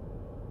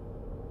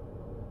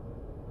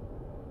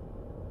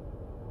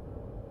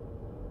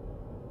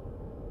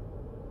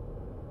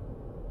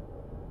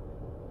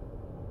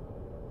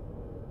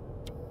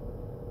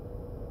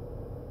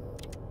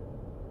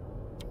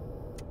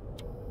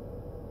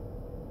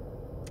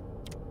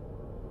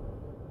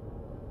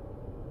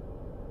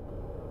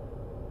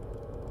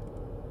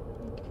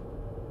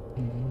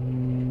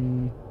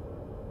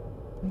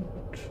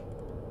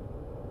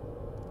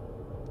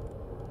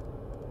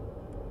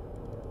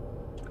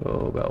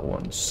 Go about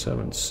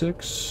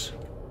 176.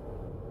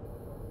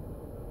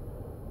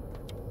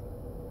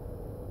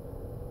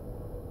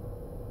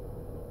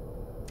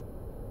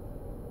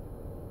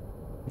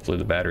 Hopefully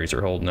the batteries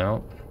are holding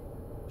out.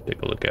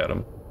 Take a look at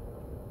them.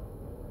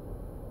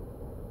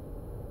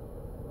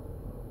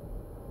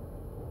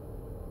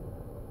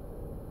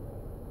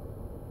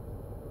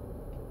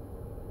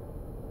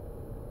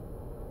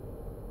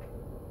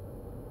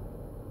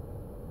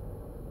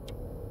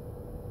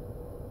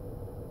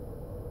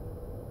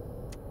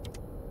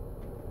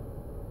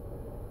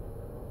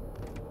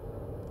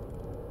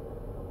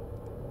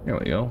 There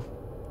we go.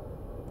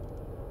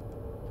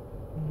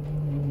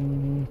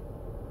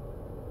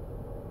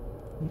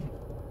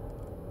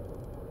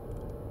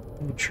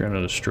 I'm sure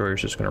no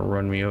destroyer's just gonna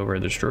run me over.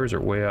 The destroyers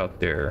are way out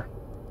there.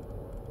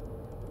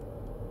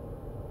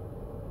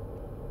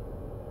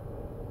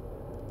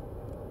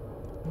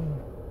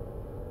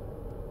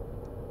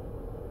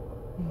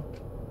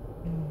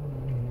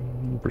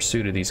 In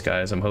pursuit of these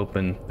guys, I'm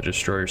hoping the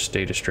destroyers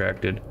stay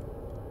distracted.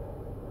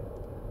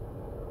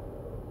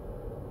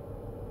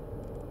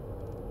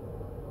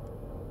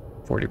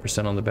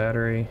 %40 on the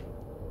battery.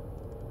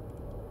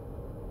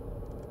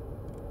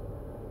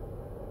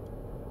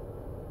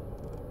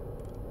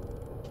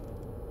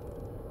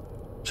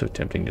 So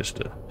tempting just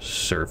to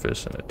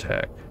surface and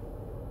attack.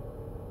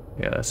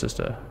 Yeah, that's just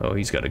a... Oh,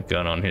 he's got a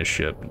gun on his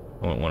ship.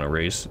 I wouldn't want to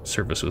raise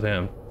surface with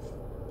him.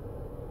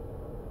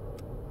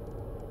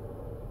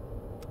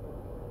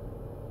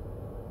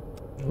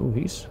 Oh,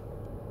 he's...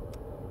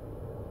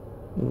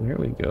 Oh, here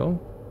we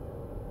go.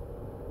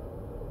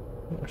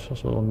 There's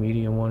also a little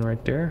medium one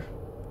right there.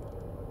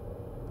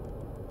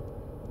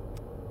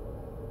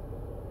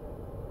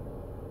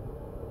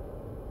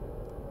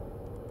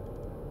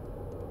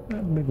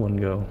 That big one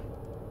go.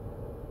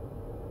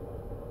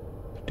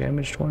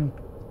 Damaged one?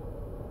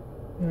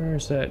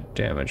 Where's that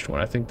damaged one?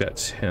 I think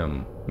that's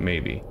him,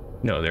 maybe.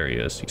 No, there he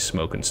is. He's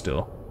smoking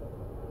still.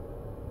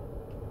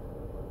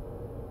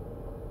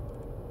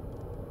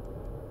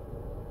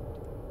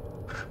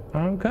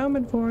 I'm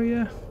coming for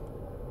you.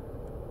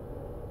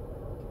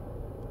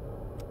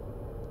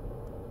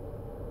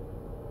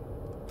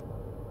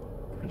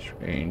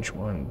 Range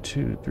 1,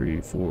 2,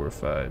 3, 4,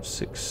 5,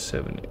 6,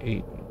 7,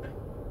 8.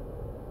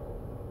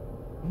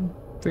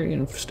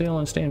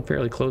 Staying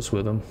fairly close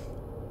with him.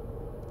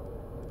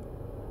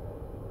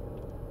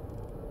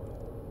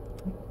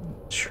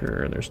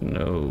 sure there's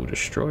no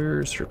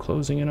destroyers that are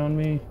closing in on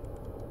me.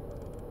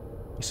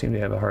 You seem to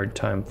have a hard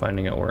time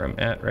finding out where I'm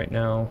at right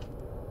now.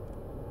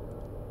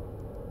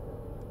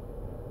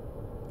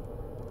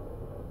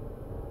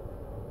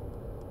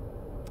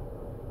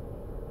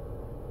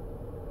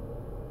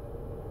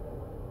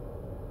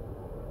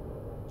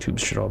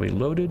 Tubes should all be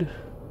loaded.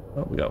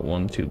 Oh, we got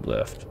one tube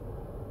left.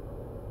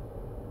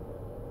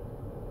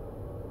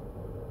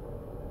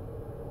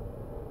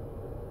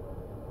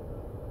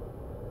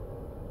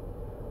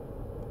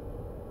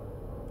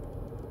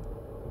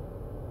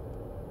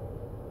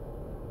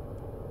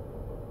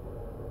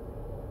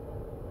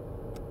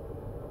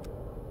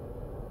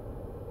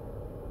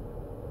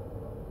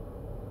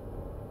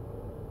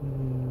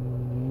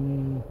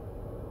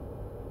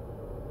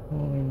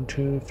 One,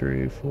 two,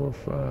 three, four,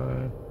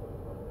 five.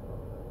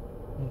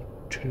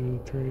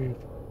 2, 3,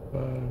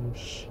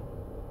 5.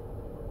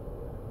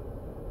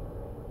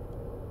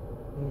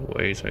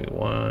 Wait,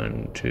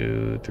 1,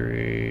 2,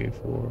 3,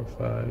 4,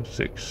 5,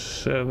 6,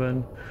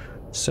 7.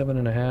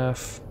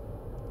 7.5.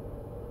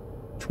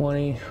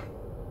 20.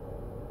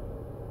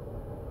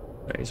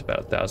 He's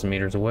about 1,000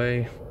 meters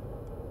away.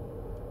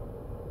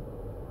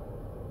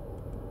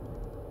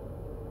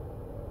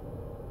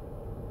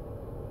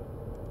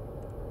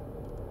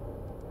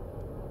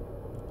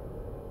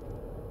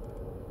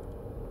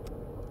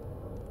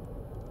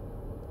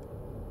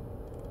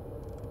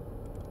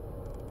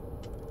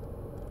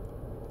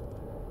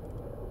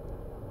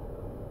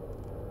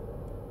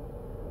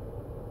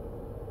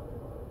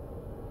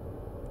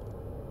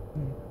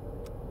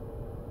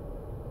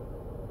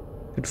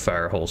 Could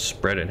fire a whole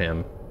spread at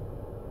him.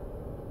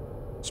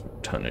 Some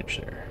tonnage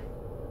there.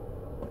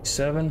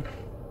 27.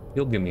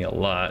 He'll give me a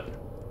lot.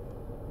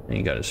 And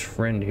he got his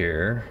friend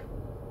here.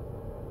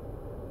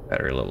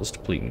 Battery levels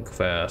depleting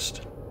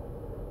fast.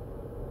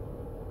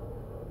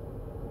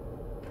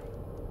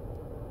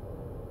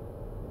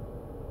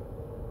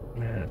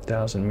 Man,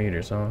 1,000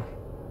 meters, huh?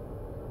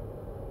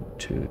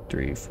 2,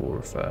 3,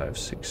 4, 5,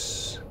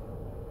 6.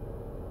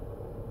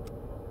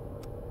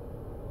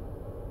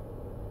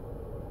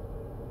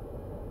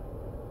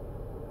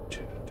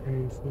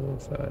 3, 4,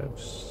 5,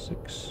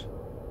 6.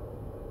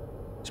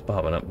 It's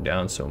bobbing up and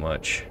down so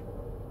much.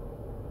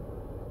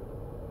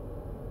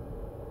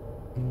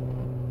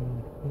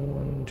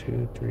 1,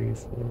 2, 3,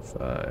 4,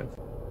 5.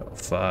 About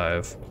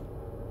 5.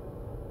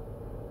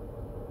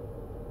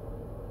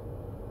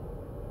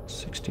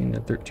 16 to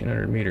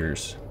 1,300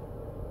 meters.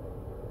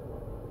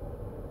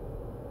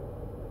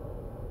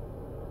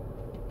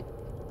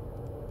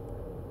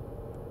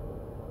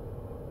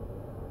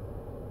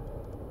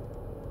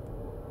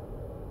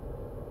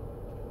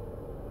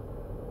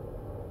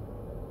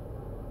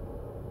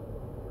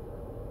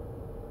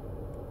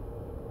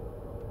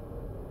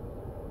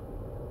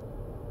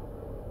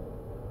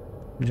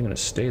 I'm just gonna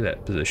stay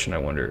that position, I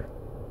wonder.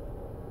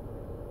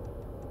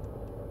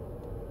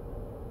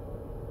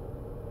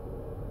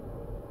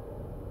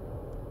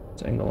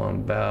 It's angle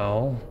on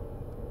bow.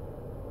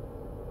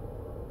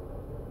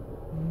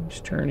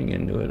 He's turning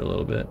into it a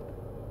little bit.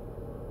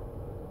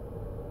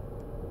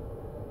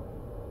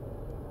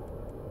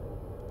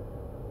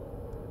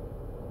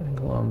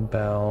 Angle on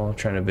bow. I'm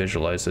trying to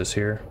visualize this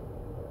here.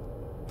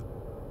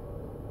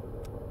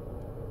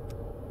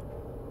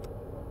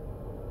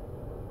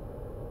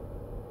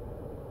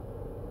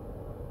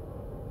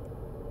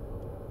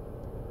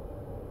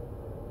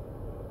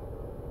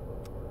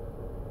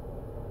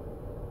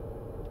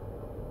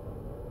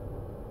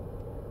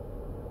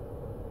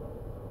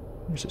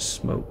 There's a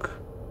smoke.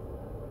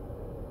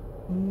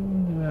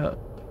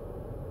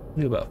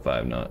 About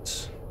 5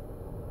 knots.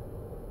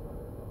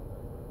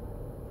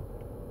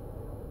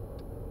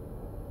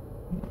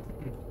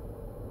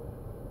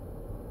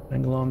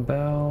 Angle on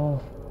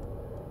bow.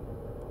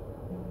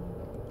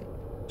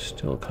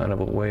 Still kind of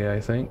away,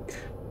 I think.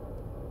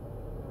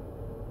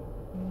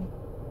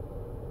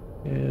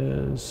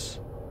 Is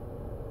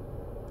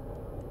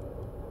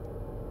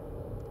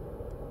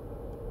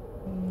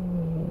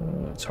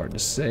it's hard to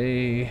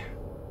say.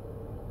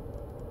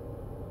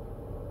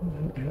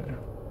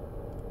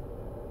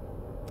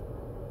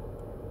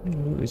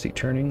 Ooh, is he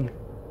turning?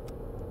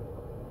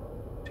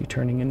 Is he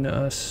turning into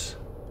us?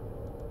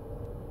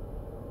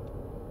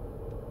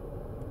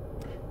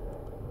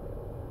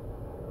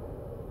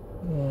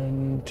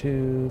 One,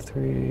 two,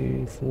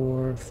 three,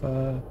 four,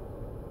 five.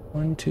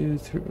 1, 2,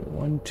 3.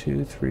 1,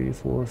 2, 3,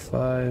 4,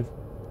 5,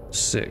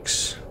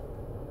 6.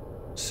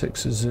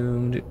 6 is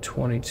zoomed at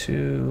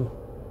 22.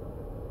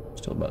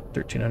 Still about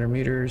 1,300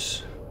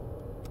 meters.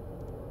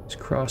 He's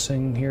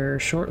crossing here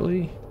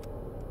shortly.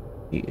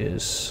 He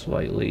is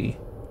slightly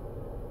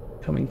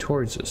coming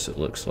towards us, it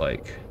looks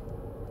like.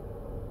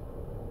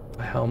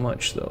 By how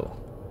much, though?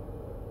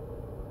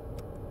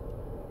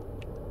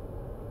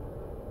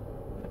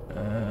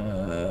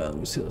 Let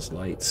me see those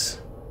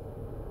lights.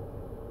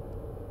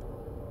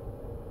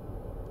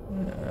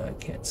 I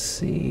can't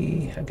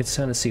see. I could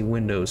kind of see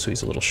windows, so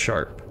he's a little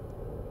sharp.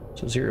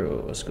 So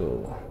 0, let's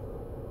go.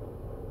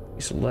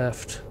 He's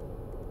left.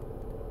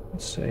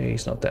 Let's say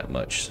he's not that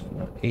much.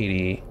 Not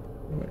 80.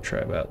 I'm gonna try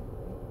about.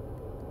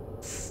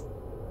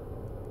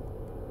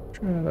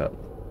 There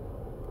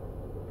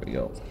we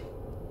go.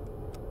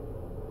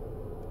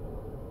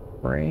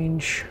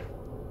 Range.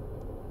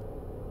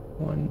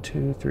 1,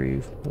 2,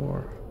 3,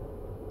 4.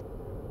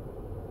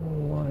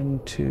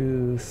 1,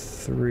 2,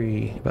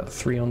 3. About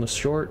 3 on the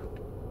short.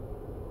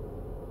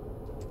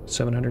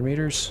 700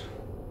 meters.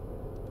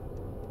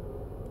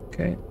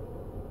 Okay.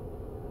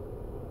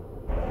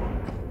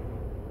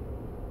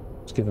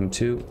 Let's give him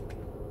 2.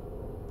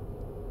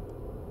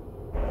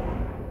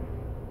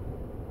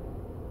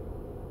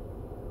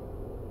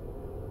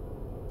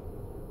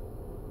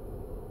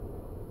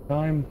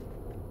 Time.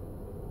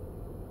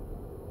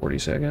 40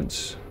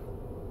 seconds.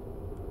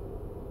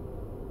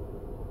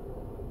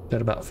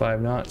 At about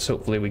 5 knots.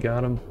 Hopefully we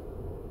got him.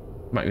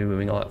 Might be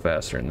moving a lot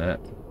faster than that.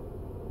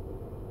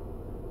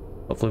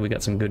 Hopefully we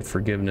got some good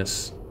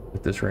forgiveness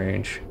at this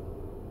range.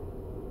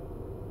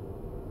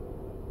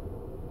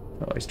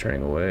 Oh, he's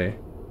turning away.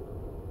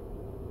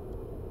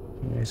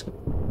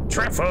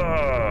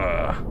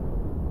 Treffer!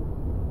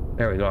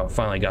 There we go.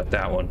 Finally got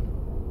that one.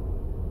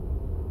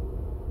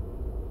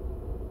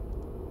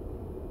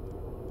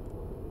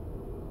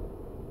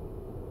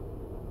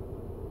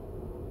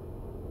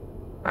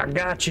 I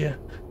got you.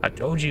 I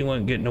told you he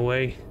wasn't getting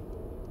away.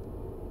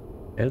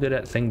 Hey, look at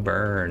that thing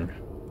burn.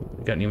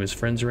 Got any of his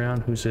friends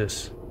around? Who's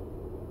this?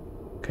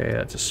 Okay,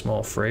 that's a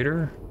small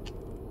freighter.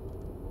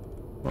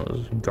 One of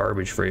those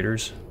garbage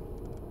freighters.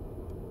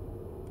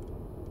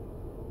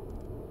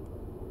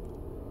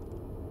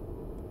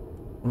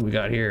 What do we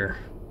got here?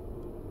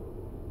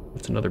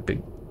 It's another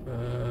big,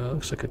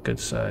 looks like a good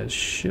sized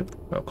ship.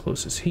 How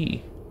close is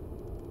he?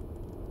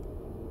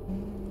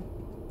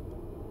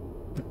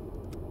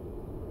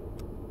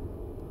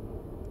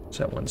 Is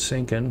that one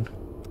sinking?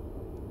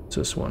 What's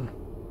this one?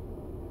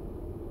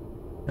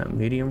 That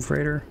medium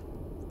freighter?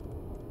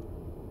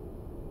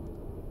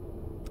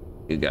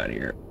 You got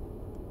here.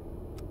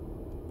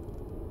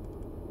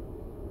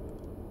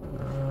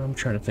 I'm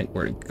trying to think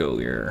where to go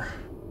here.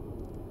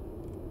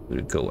 Who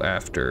to go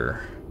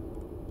after?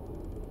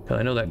 Cause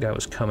I know that guy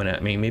was coming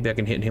at me. Maybe I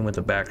can hit him with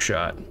a back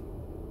shot.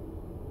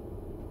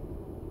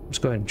 Let's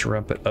go ahead and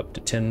drop it up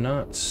to 10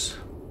 knots.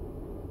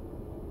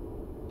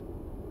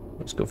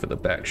 Let's go for the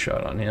back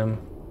shot on him.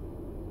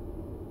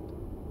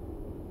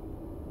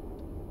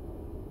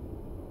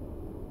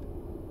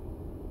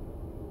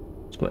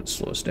 Let's go ahead and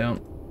slow us down.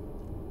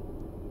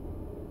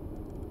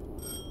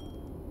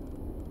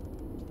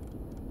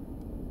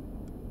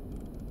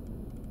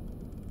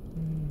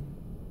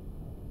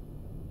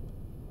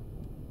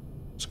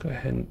 Let's go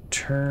ahead and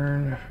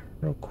turn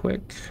real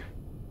quick.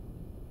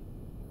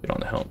 Get on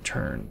the helm,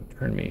 turn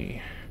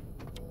me.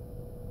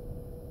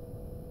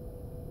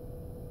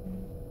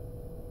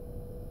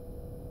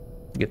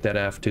 Get that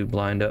aft tube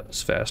lined up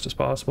as fast as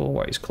possible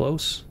while he's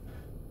close.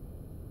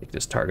 Take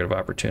this target of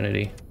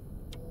opportunity.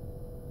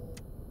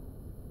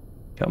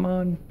 Come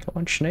on,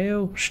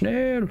 Schnell,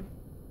 Schnell.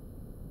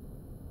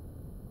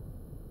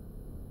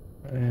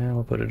 And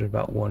we'll put it at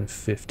about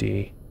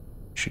 150.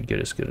 Should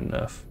get us good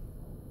enough.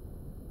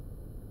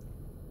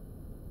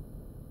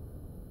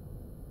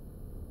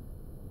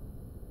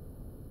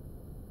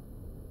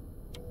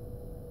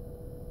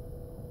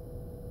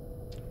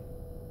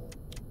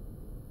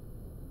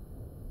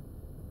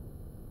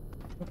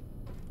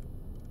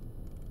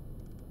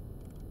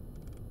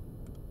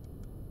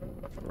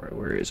 Alright,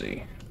 where is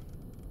he?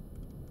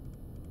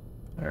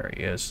 There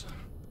he is.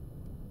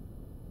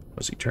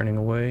 Was he turning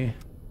away?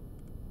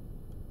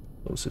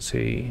 Close is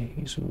he?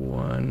 He's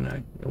 1.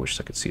 I wish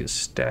I could see his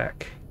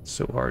stack. It's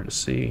so hard to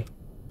see.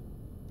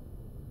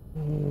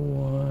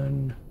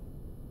 1.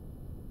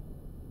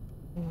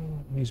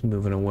 He's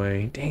moving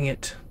away. Dang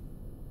it.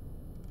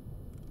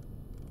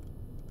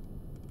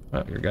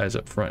 Oh, your guy's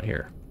up front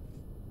here.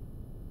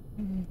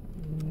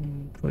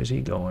 Where's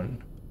he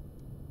going?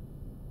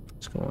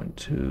 He's going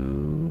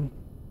to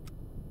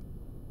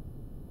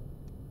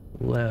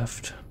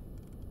left.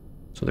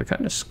 So they're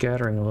kind of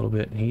scattering a little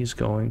bit, and he's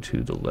going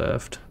to the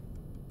left.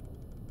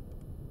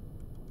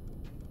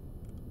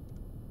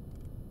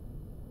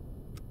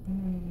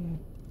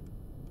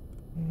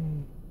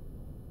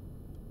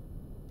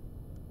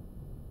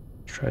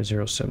 Try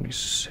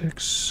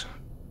 076.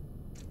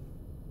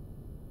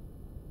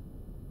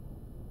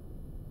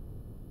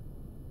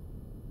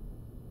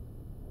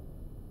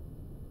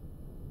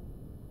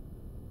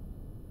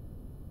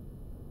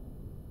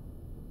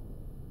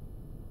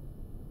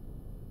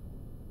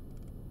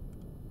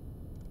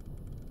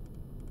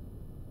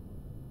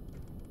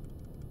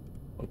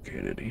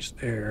 Located, he's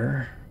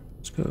there.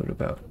 Let's go to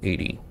about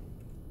 80.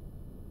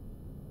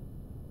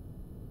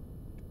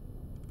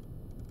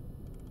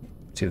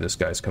 See, this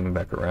guy's coming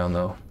back around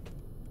though.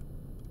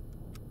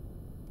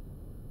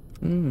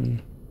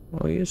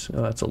 Well, he is.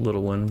 Oh, that's a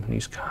little one.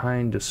 He's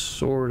kind of,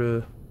 sort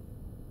of.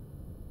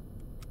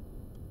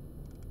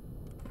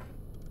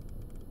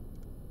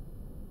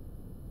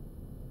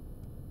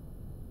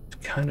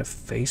 Kind of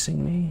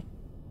facing me.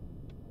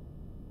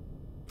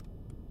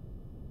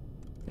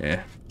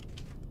 Yeah.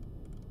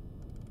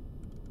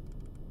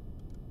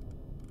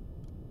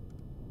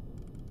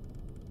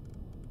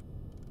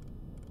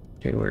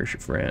 Okay, where's your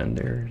friend?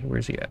 There,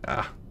 where's he at?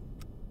 Ah.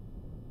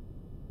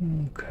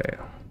 Okay.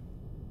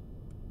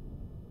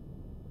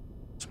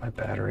 Where's my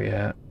battery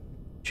at?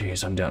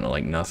 Jeez, I'm down to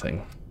like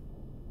nothing.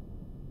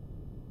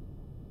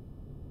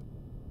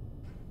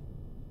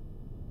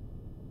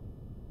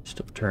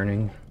 Still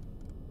turning.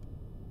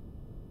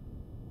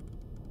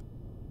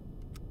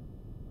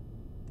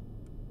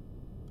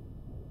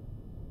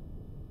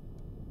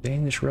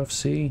 Dang, this rough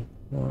sea.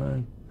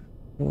 One,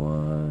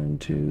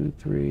 two,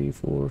 three,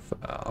 four, five.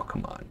 Oh,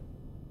 come on.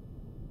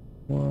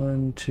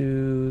 1,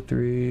 2,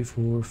 3,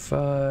 4,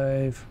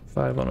 5.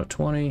 5 on a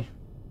 20.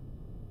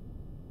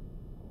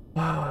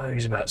 Oh,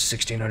 he's about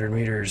 1,600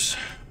 meters.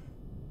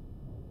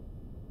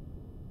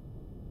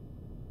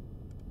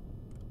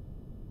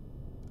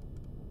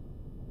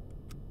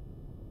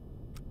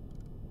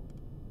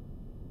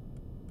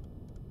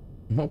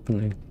 I'm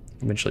hoping they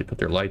eventually put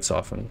their lights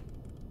off and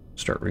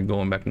start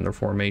going back in their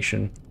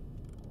formation.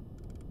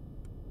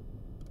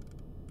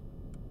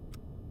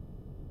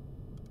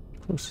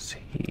 How close is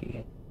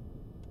he?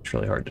 It's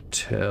really hard to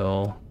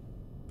tell.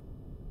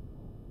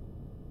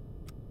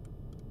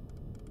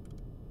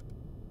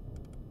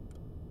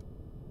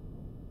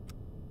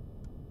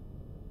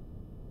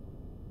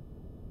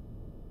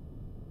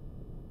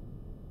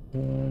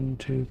 One,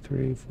 two,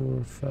 three,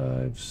 four,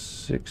 five,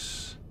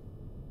 six.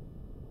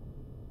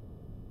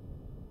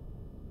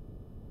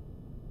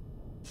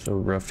 So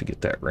rough to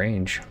get that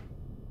range.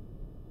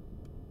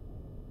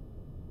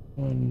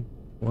 1,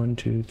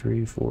 2,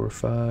 3, 4,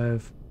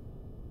 5.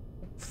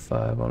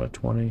 5 on a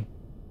 20.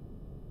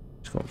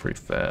 It's going pretty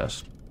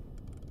fast.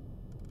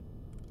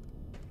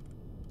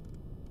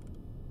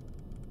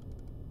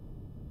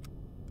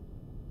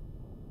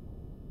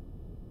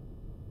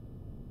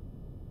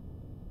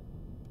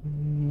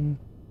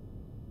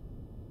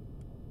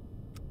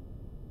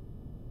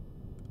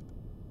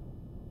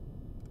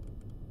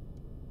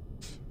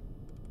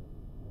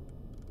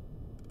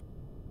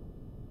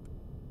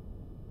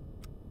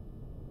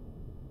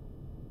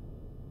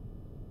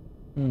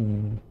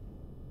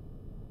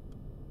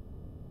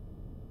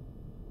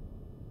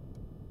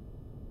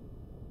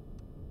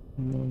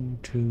 One,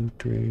 two,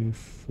 three,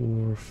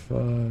 four,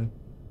 5,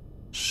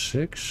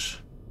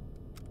 6.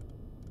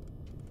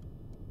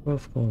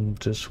 Both going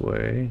this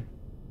way.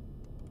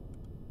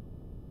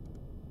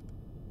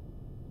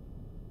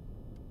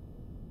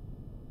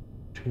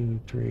 Two,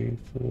 three,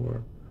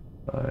 4,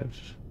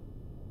 5.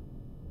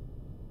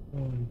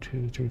 1,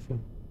 2, 3, 4.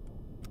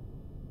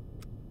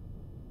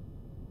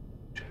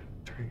 2,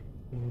 3,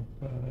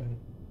 4, 5,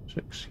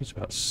 6. He's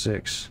about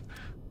 6.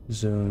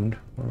 Zoomed.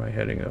 Where am I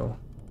heading? Oh.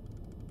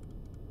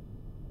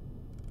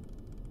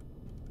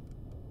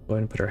 Go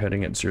ahead and put our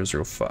heading at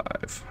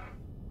 005.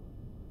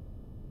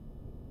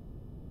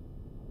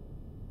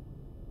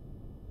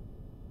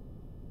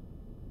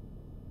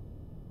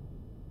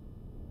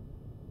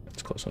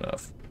 That's close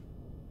enough.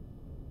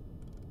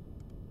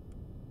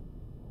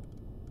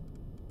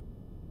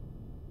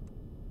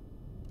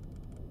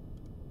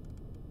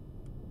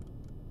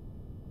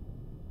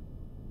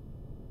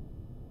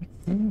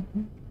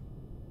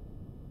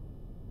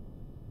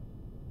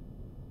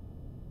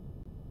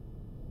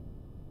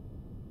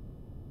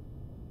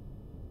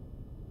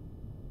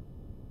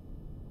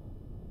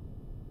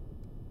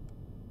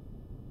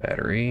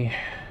 Battery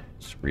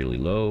is really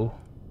low.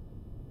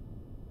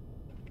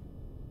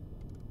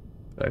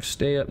 If I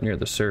stay up near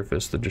the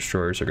surface, the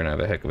destroyers are gonna have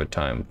a heck of a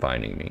time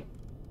finding me.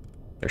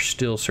 They're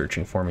still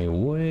searching for me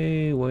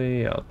way,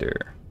 way out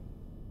there.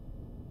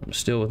 I'm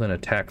still within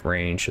attack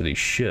range of these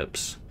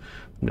ships.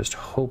 I'm just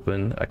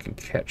hoping I can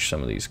catch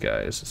some of these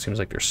guys. It seems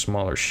like they're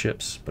smaller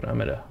ships, but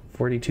I'm at a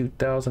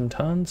 42,000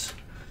 tons.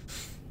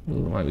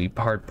 Ooh, might be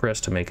hard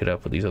pressed to make it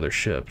up with these other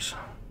ships.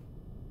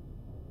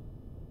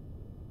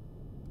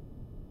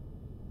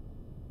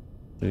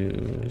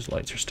 Ooh, his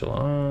lights are still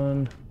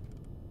on.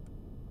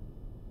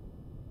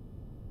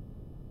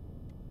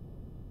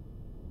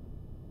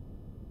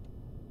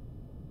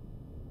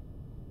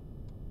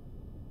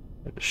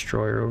 A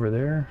destroyer over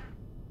there.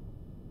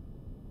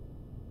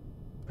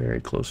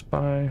 Very close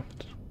by.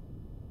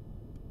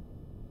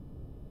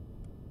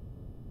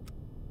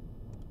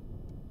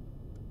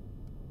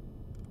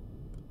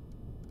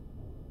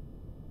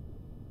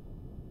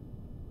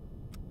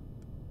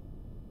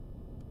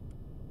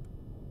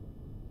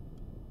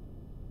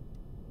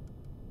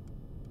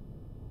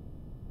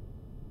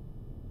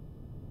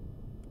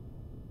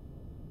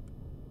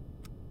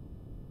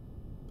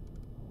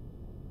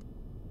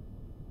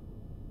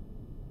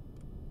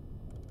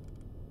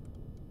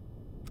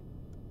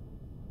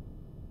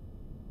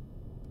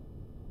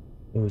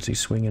 Oh, is he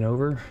swinging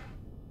over?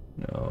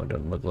 No, it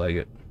doesn't look like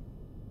it.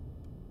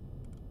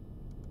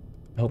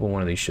 I'm hoping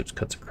one of these ships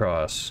cuts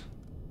across.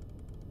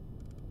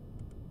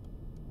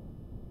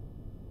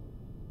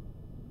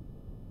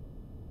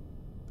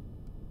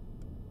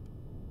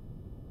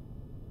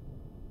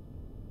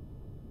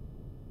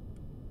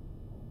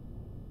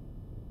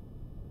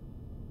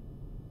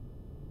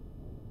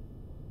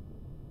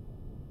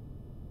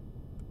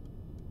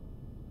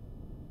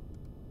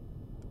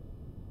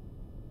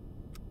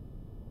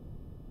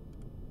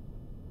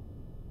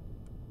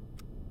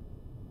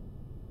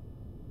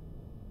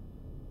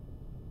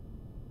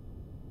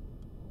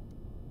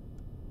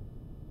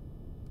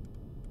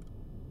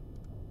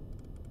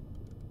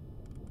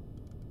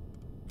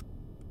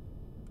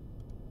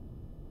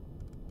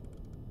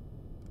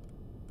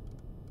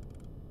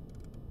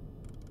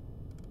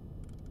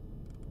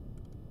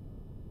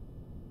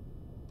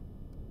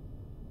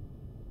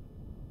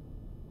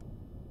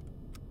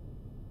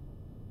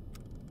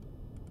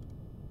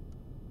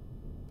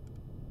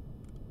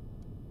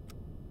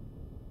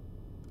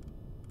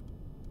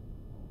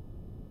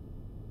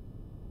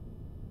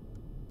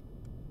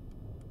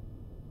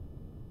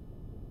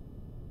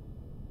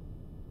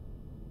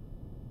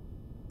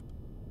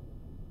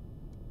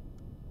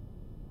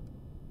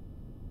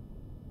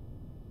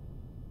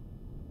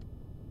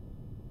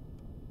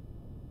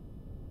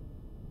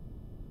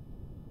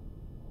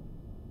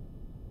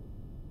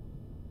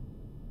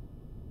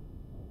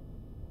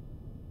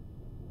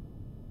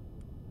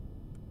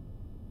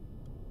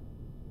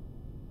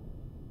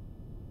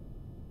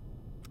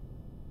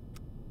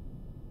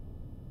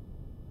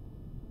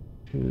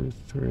 2,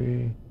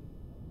 3,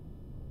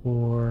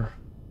 4.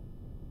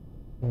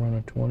 We're on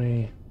a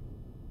 20.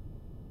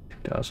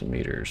 2,000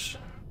 meters.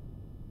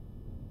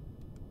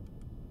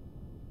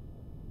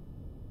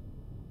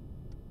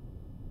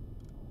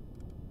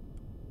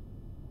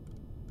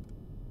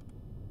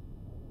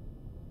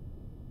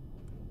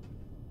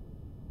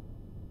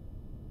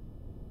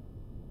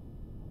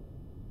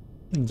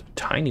 It's a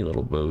tiny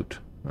little boat.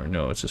 Or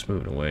no, it's just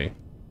moving away.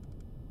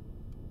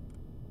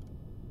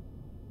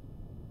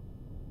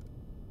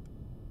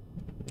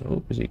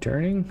 Oh, is he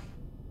turning?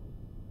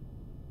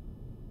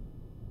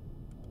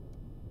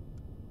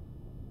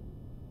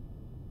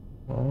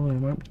 Oh, he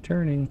might be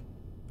turning.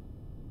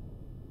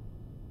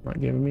 Not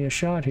giving me a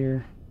shot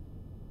here.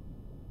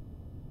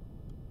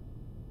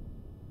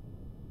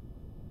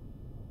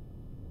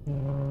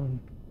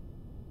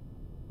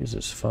 Use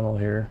this funnel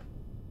here.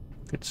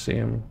 Good to see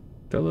him.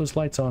 Throw those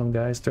lights on him,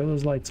 guys. Throw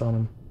those lights on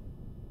him.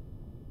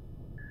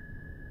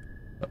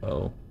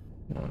 Uh-oh.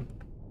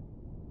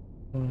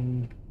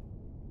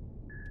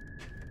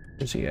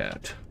 Where's he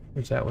at?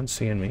 Where's that one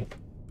seeing me?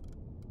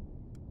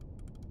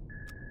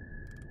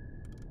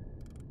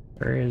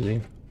 Where is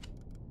he?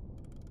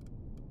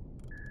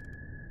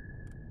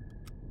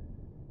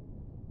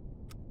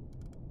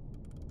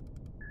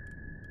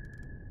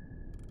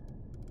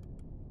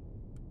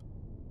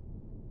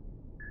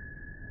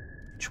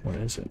 Which one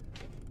is it?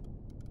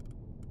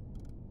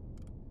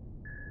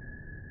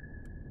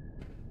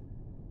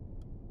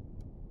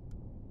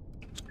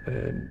 Let's go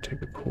ahead and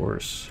take a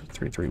course.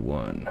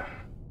 331.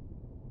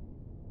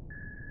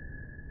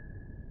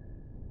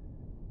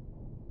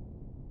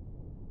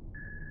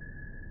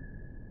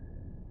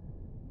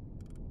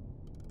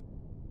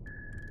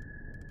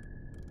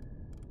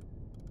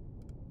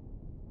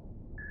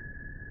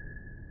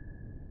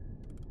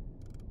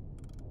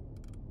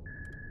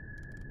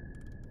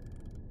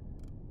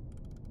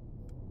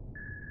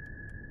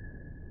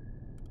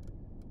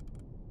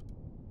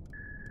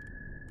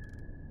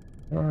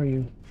 Where are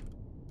you?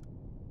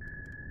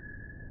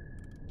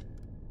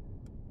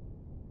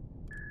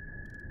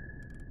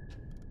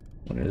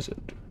 What is it?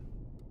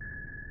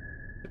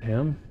 Is it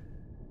him?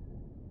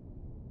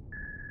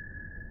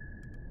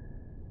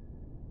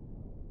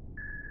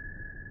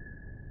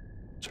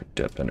 It's our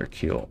depth under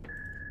keel.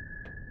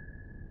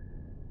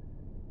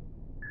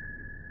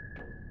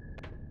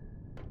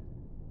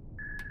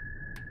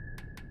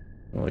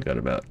 Only got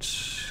about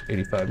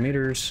 85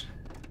 meters.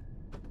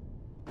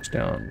 It's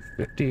down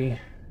 50.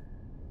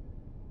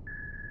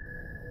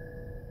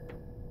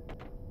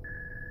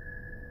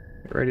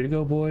 Ready to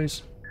go,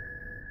 boys?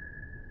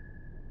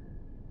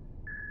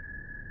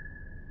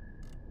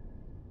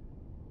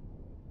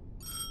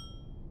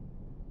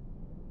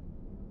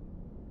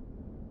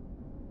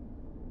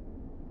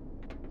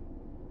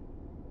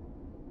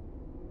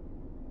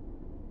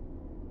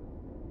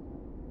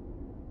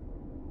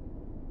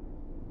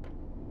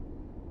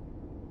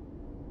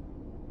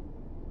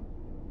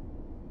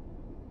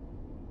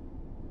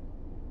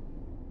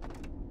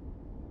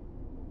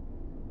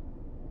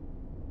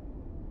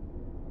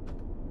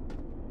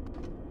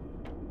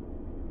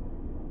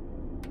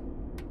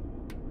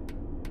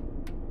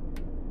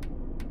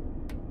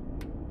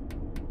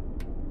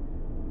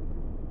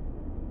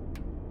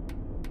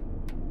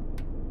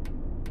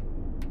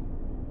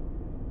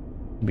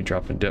 We'll be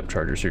dropping depth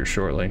chargers here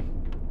shortly.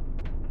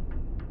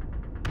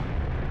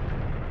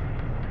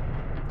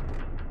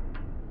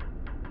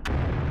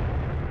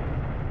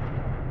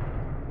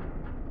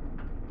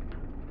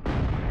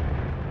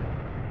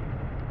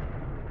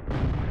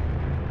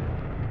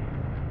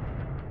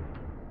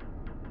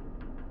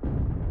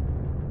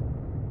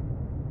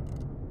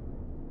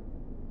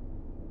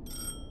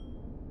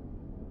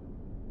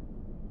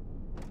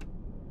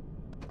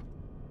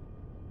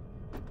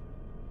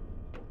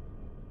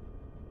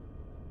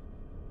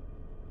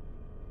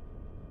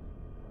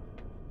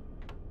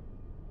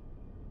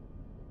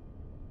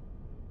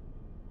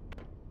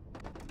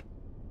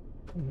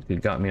 He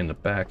got me in the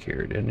back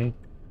here, didn't he?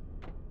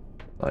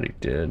 Thought he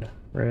did.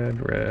 Red,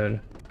 red.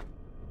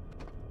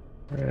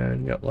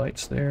 Red, got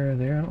lights there,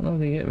 there. I don't know if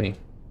they hit me.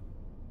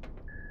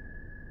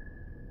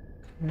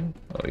 Okay.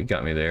 Oh, he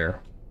got me there.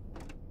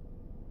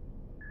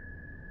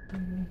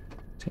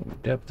 See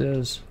what depth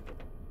is.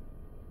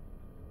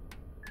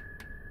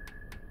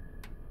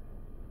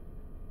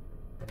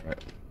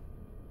 Alright.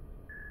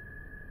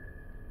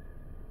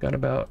 Got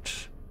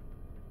about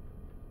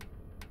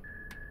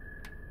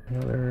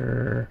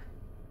another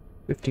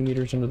 50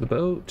 meters into the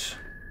boat.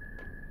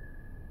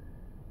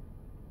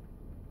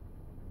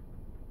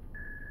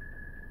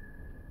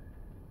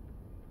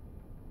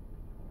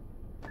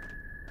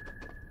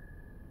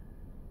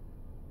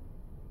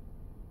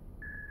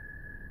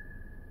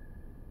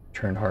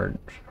 Turn hard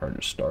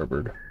to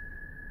starboard.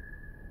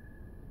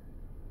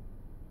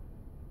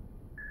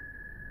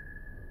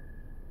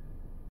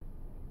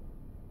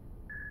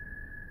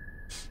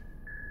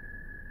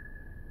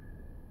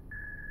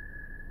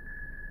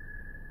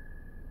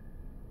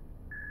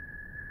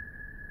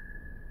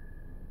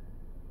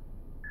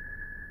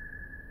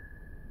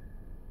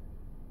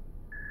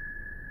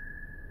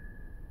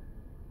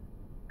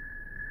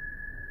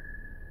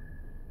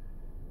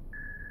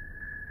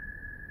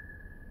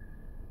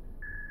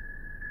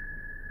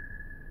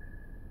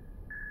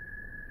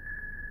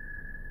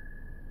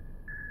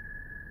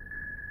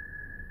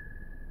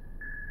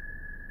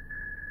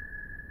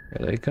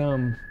 Here they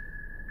come.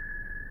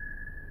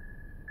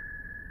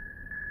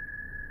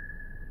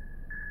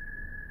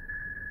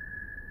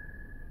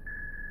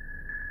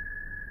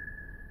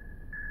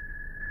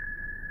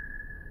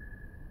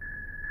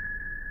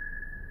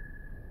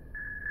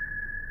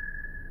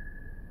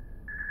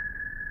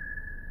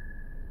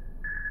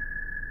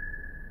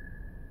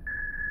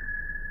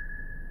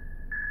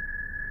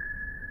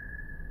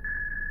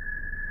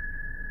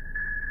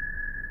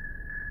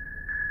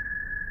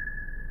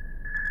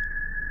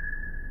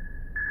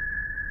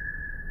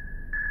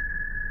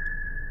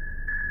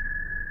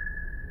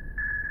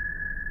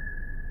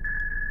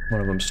 One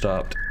of them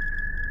stopped.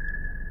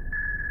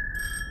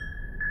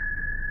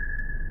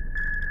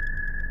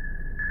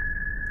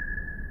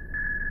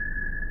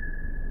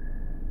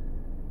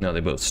 No, they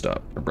both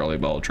stopped. They're probably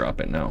all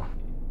dropping now.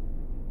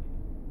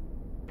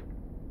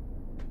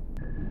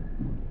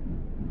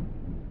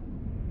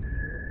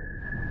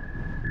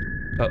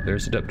 Oh,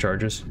 there's the depth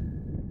charges.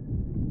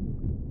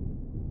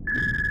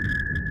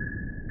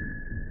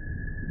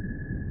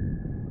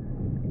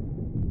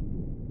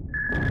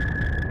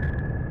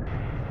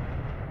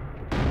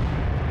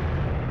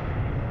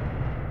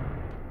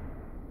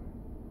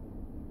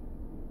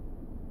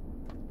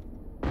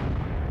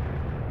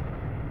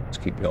 Let's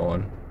keep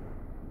going.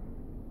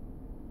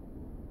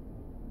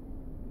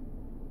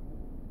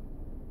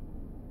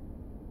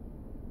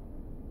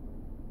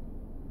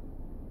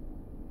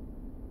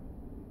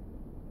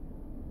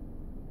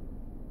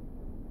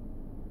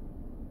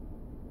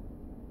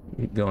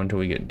 Keep going until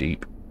we get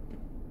deep.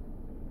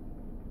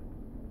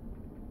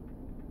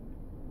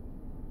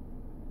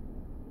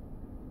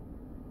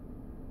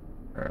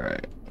 All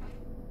right.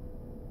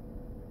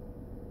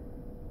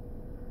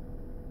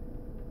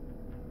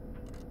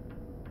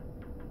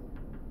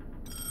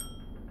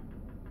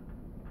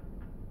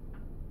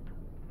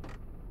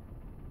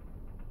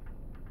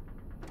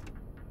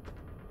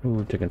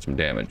 Ooh, taking some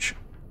damage.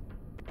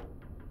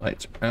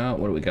 Lights out.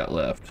 What do we got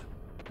left?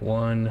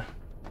 1,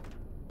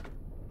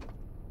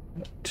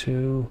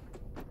 2.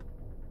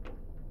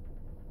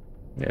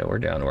 Yeah, we're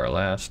down to our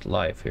last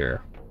life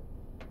here.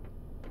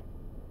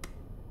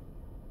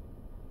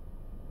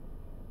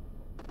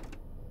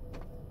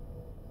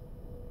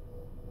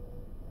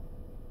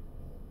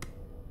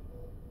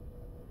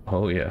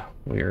 Oh yeah,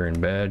 we are in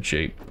bad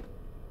shape.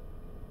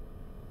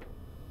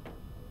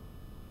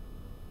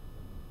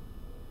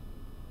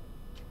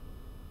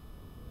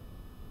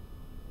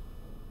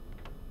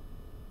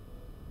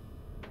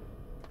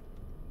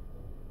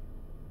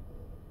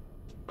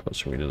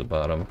 Closer we to the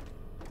bottom.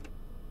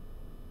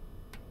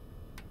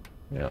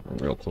 Yeah,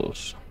 we're real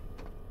close.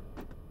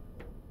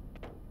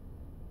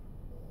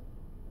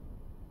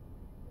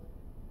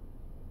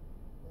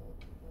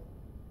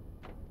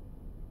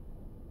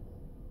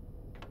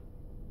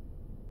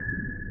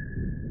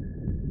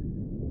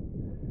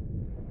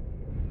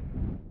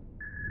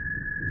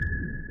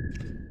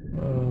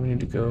 Oh, we need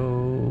to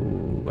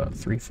go about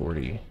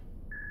 340.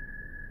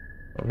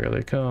 Oh, here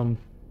they come.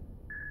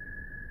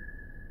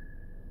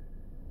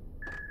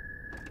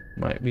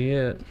 Might be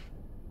it.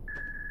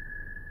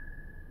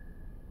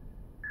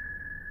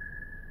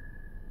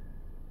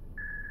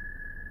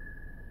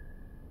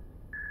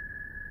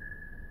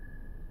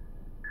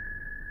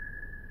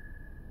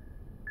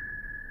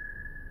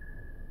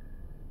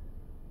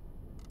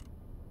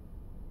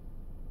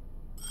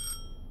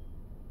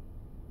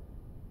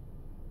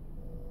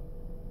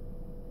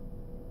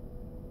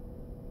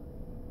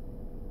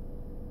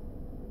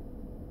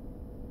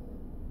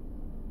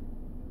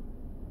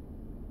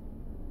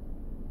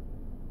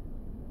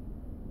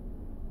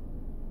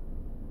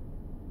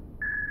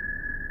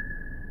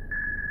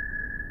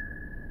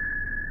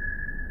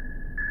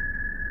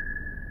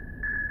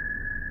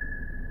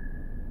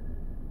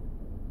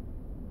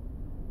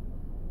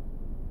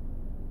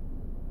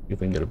 If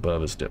we can get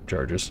above his depth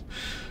charges.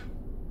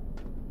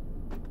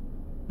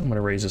 I'm gonna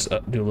raise this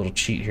up, do a little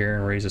cheat here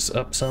and raise this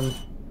up some.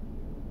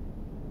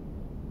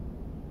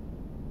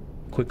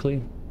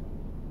 Quickly.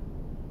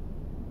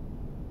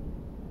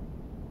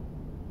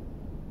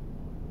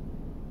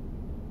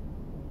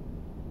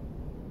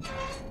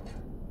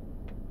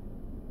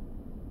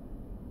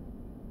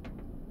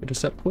 Get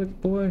us up quick,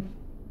 boy.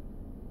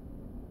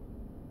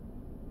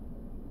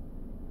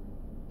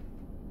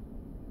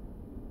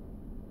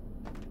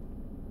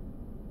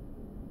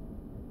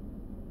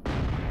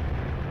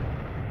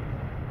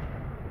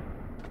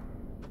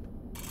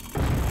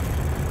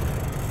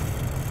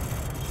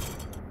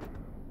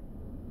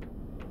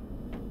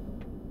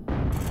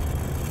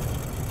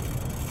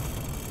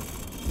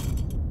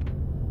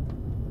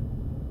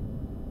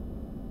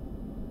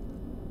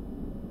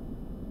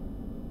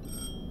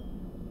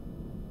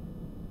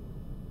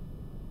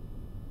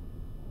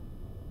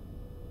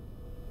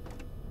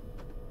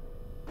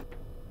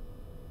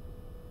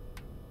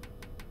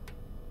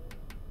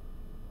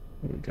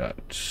 We got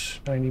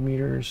 90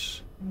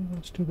 meters.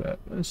 Let's do that.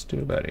 Let's do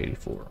about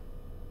 84.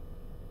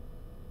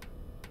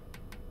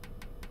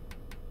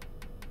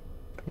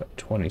 About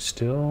 20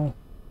 still.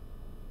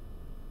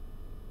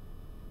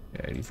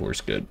 Yeah, 84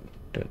 is good.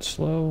 Dead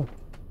slow.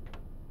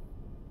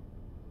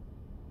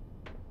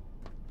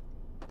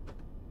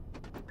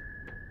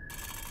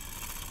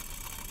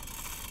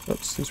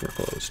 Oops, these were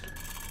closed.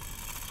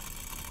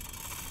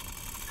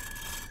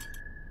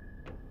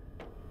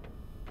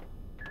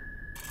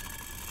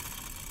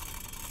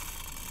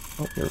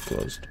 Oh, they were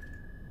closed.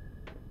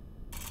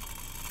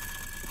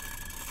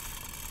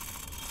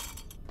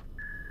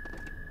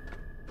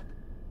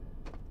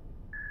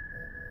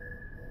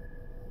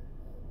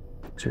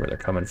 See where they're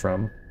coming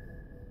from.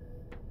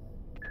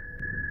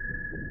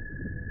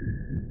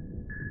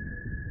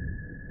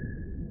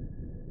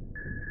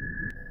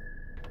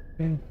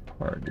 Okay,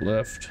 hard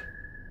left.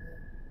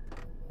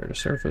 Clear to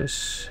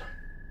surface.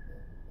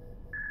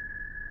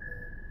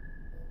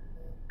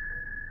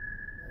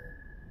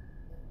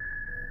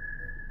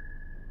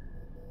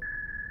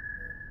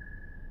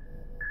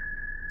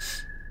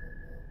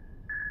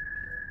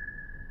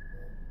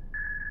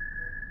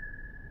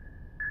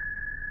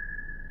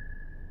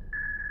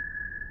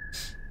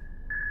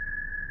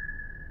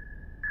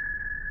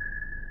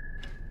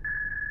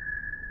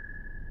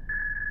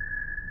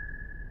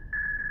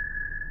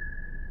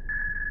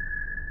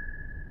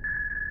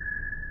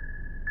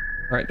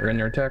 All right, they're in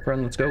their attack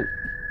run. Let's go.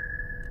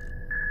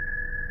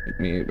 Take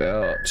me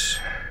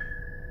about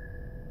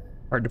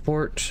hard to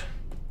port.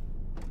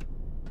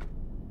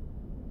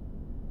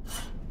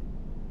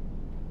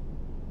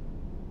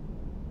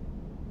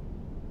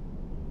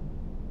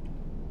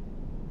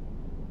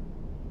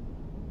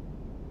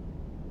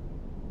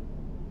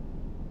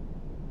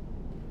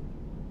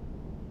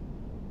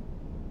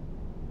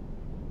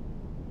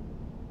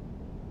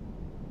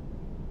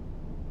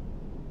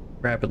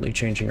 Rapidly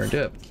changing our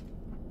depth.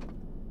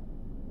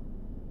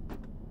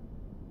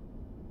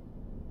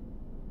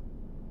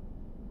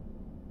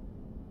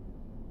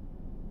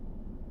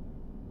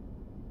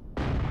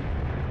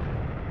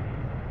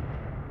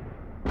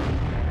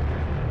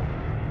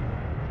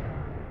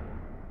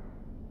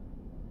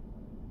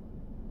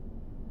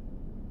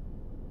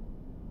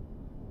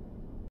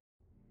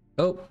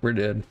 Oh, we're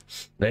dead.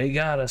 They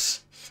got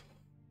us.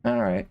 All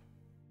right.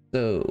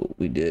 So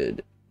we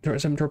did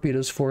 7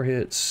 torpedoes, 4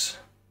 hits,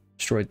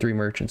 destroyed 3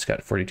 merchants,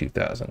 got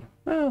 42,000.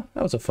 Well,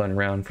 that was a fun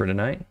round for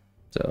tonight.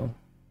 So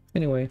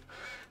anyway,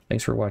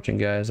 thanks for watching,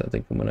 guys. I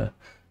think I'm gonna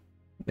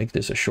make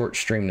this a short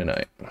stream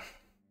tonight.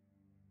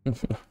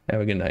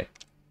 Have a good night.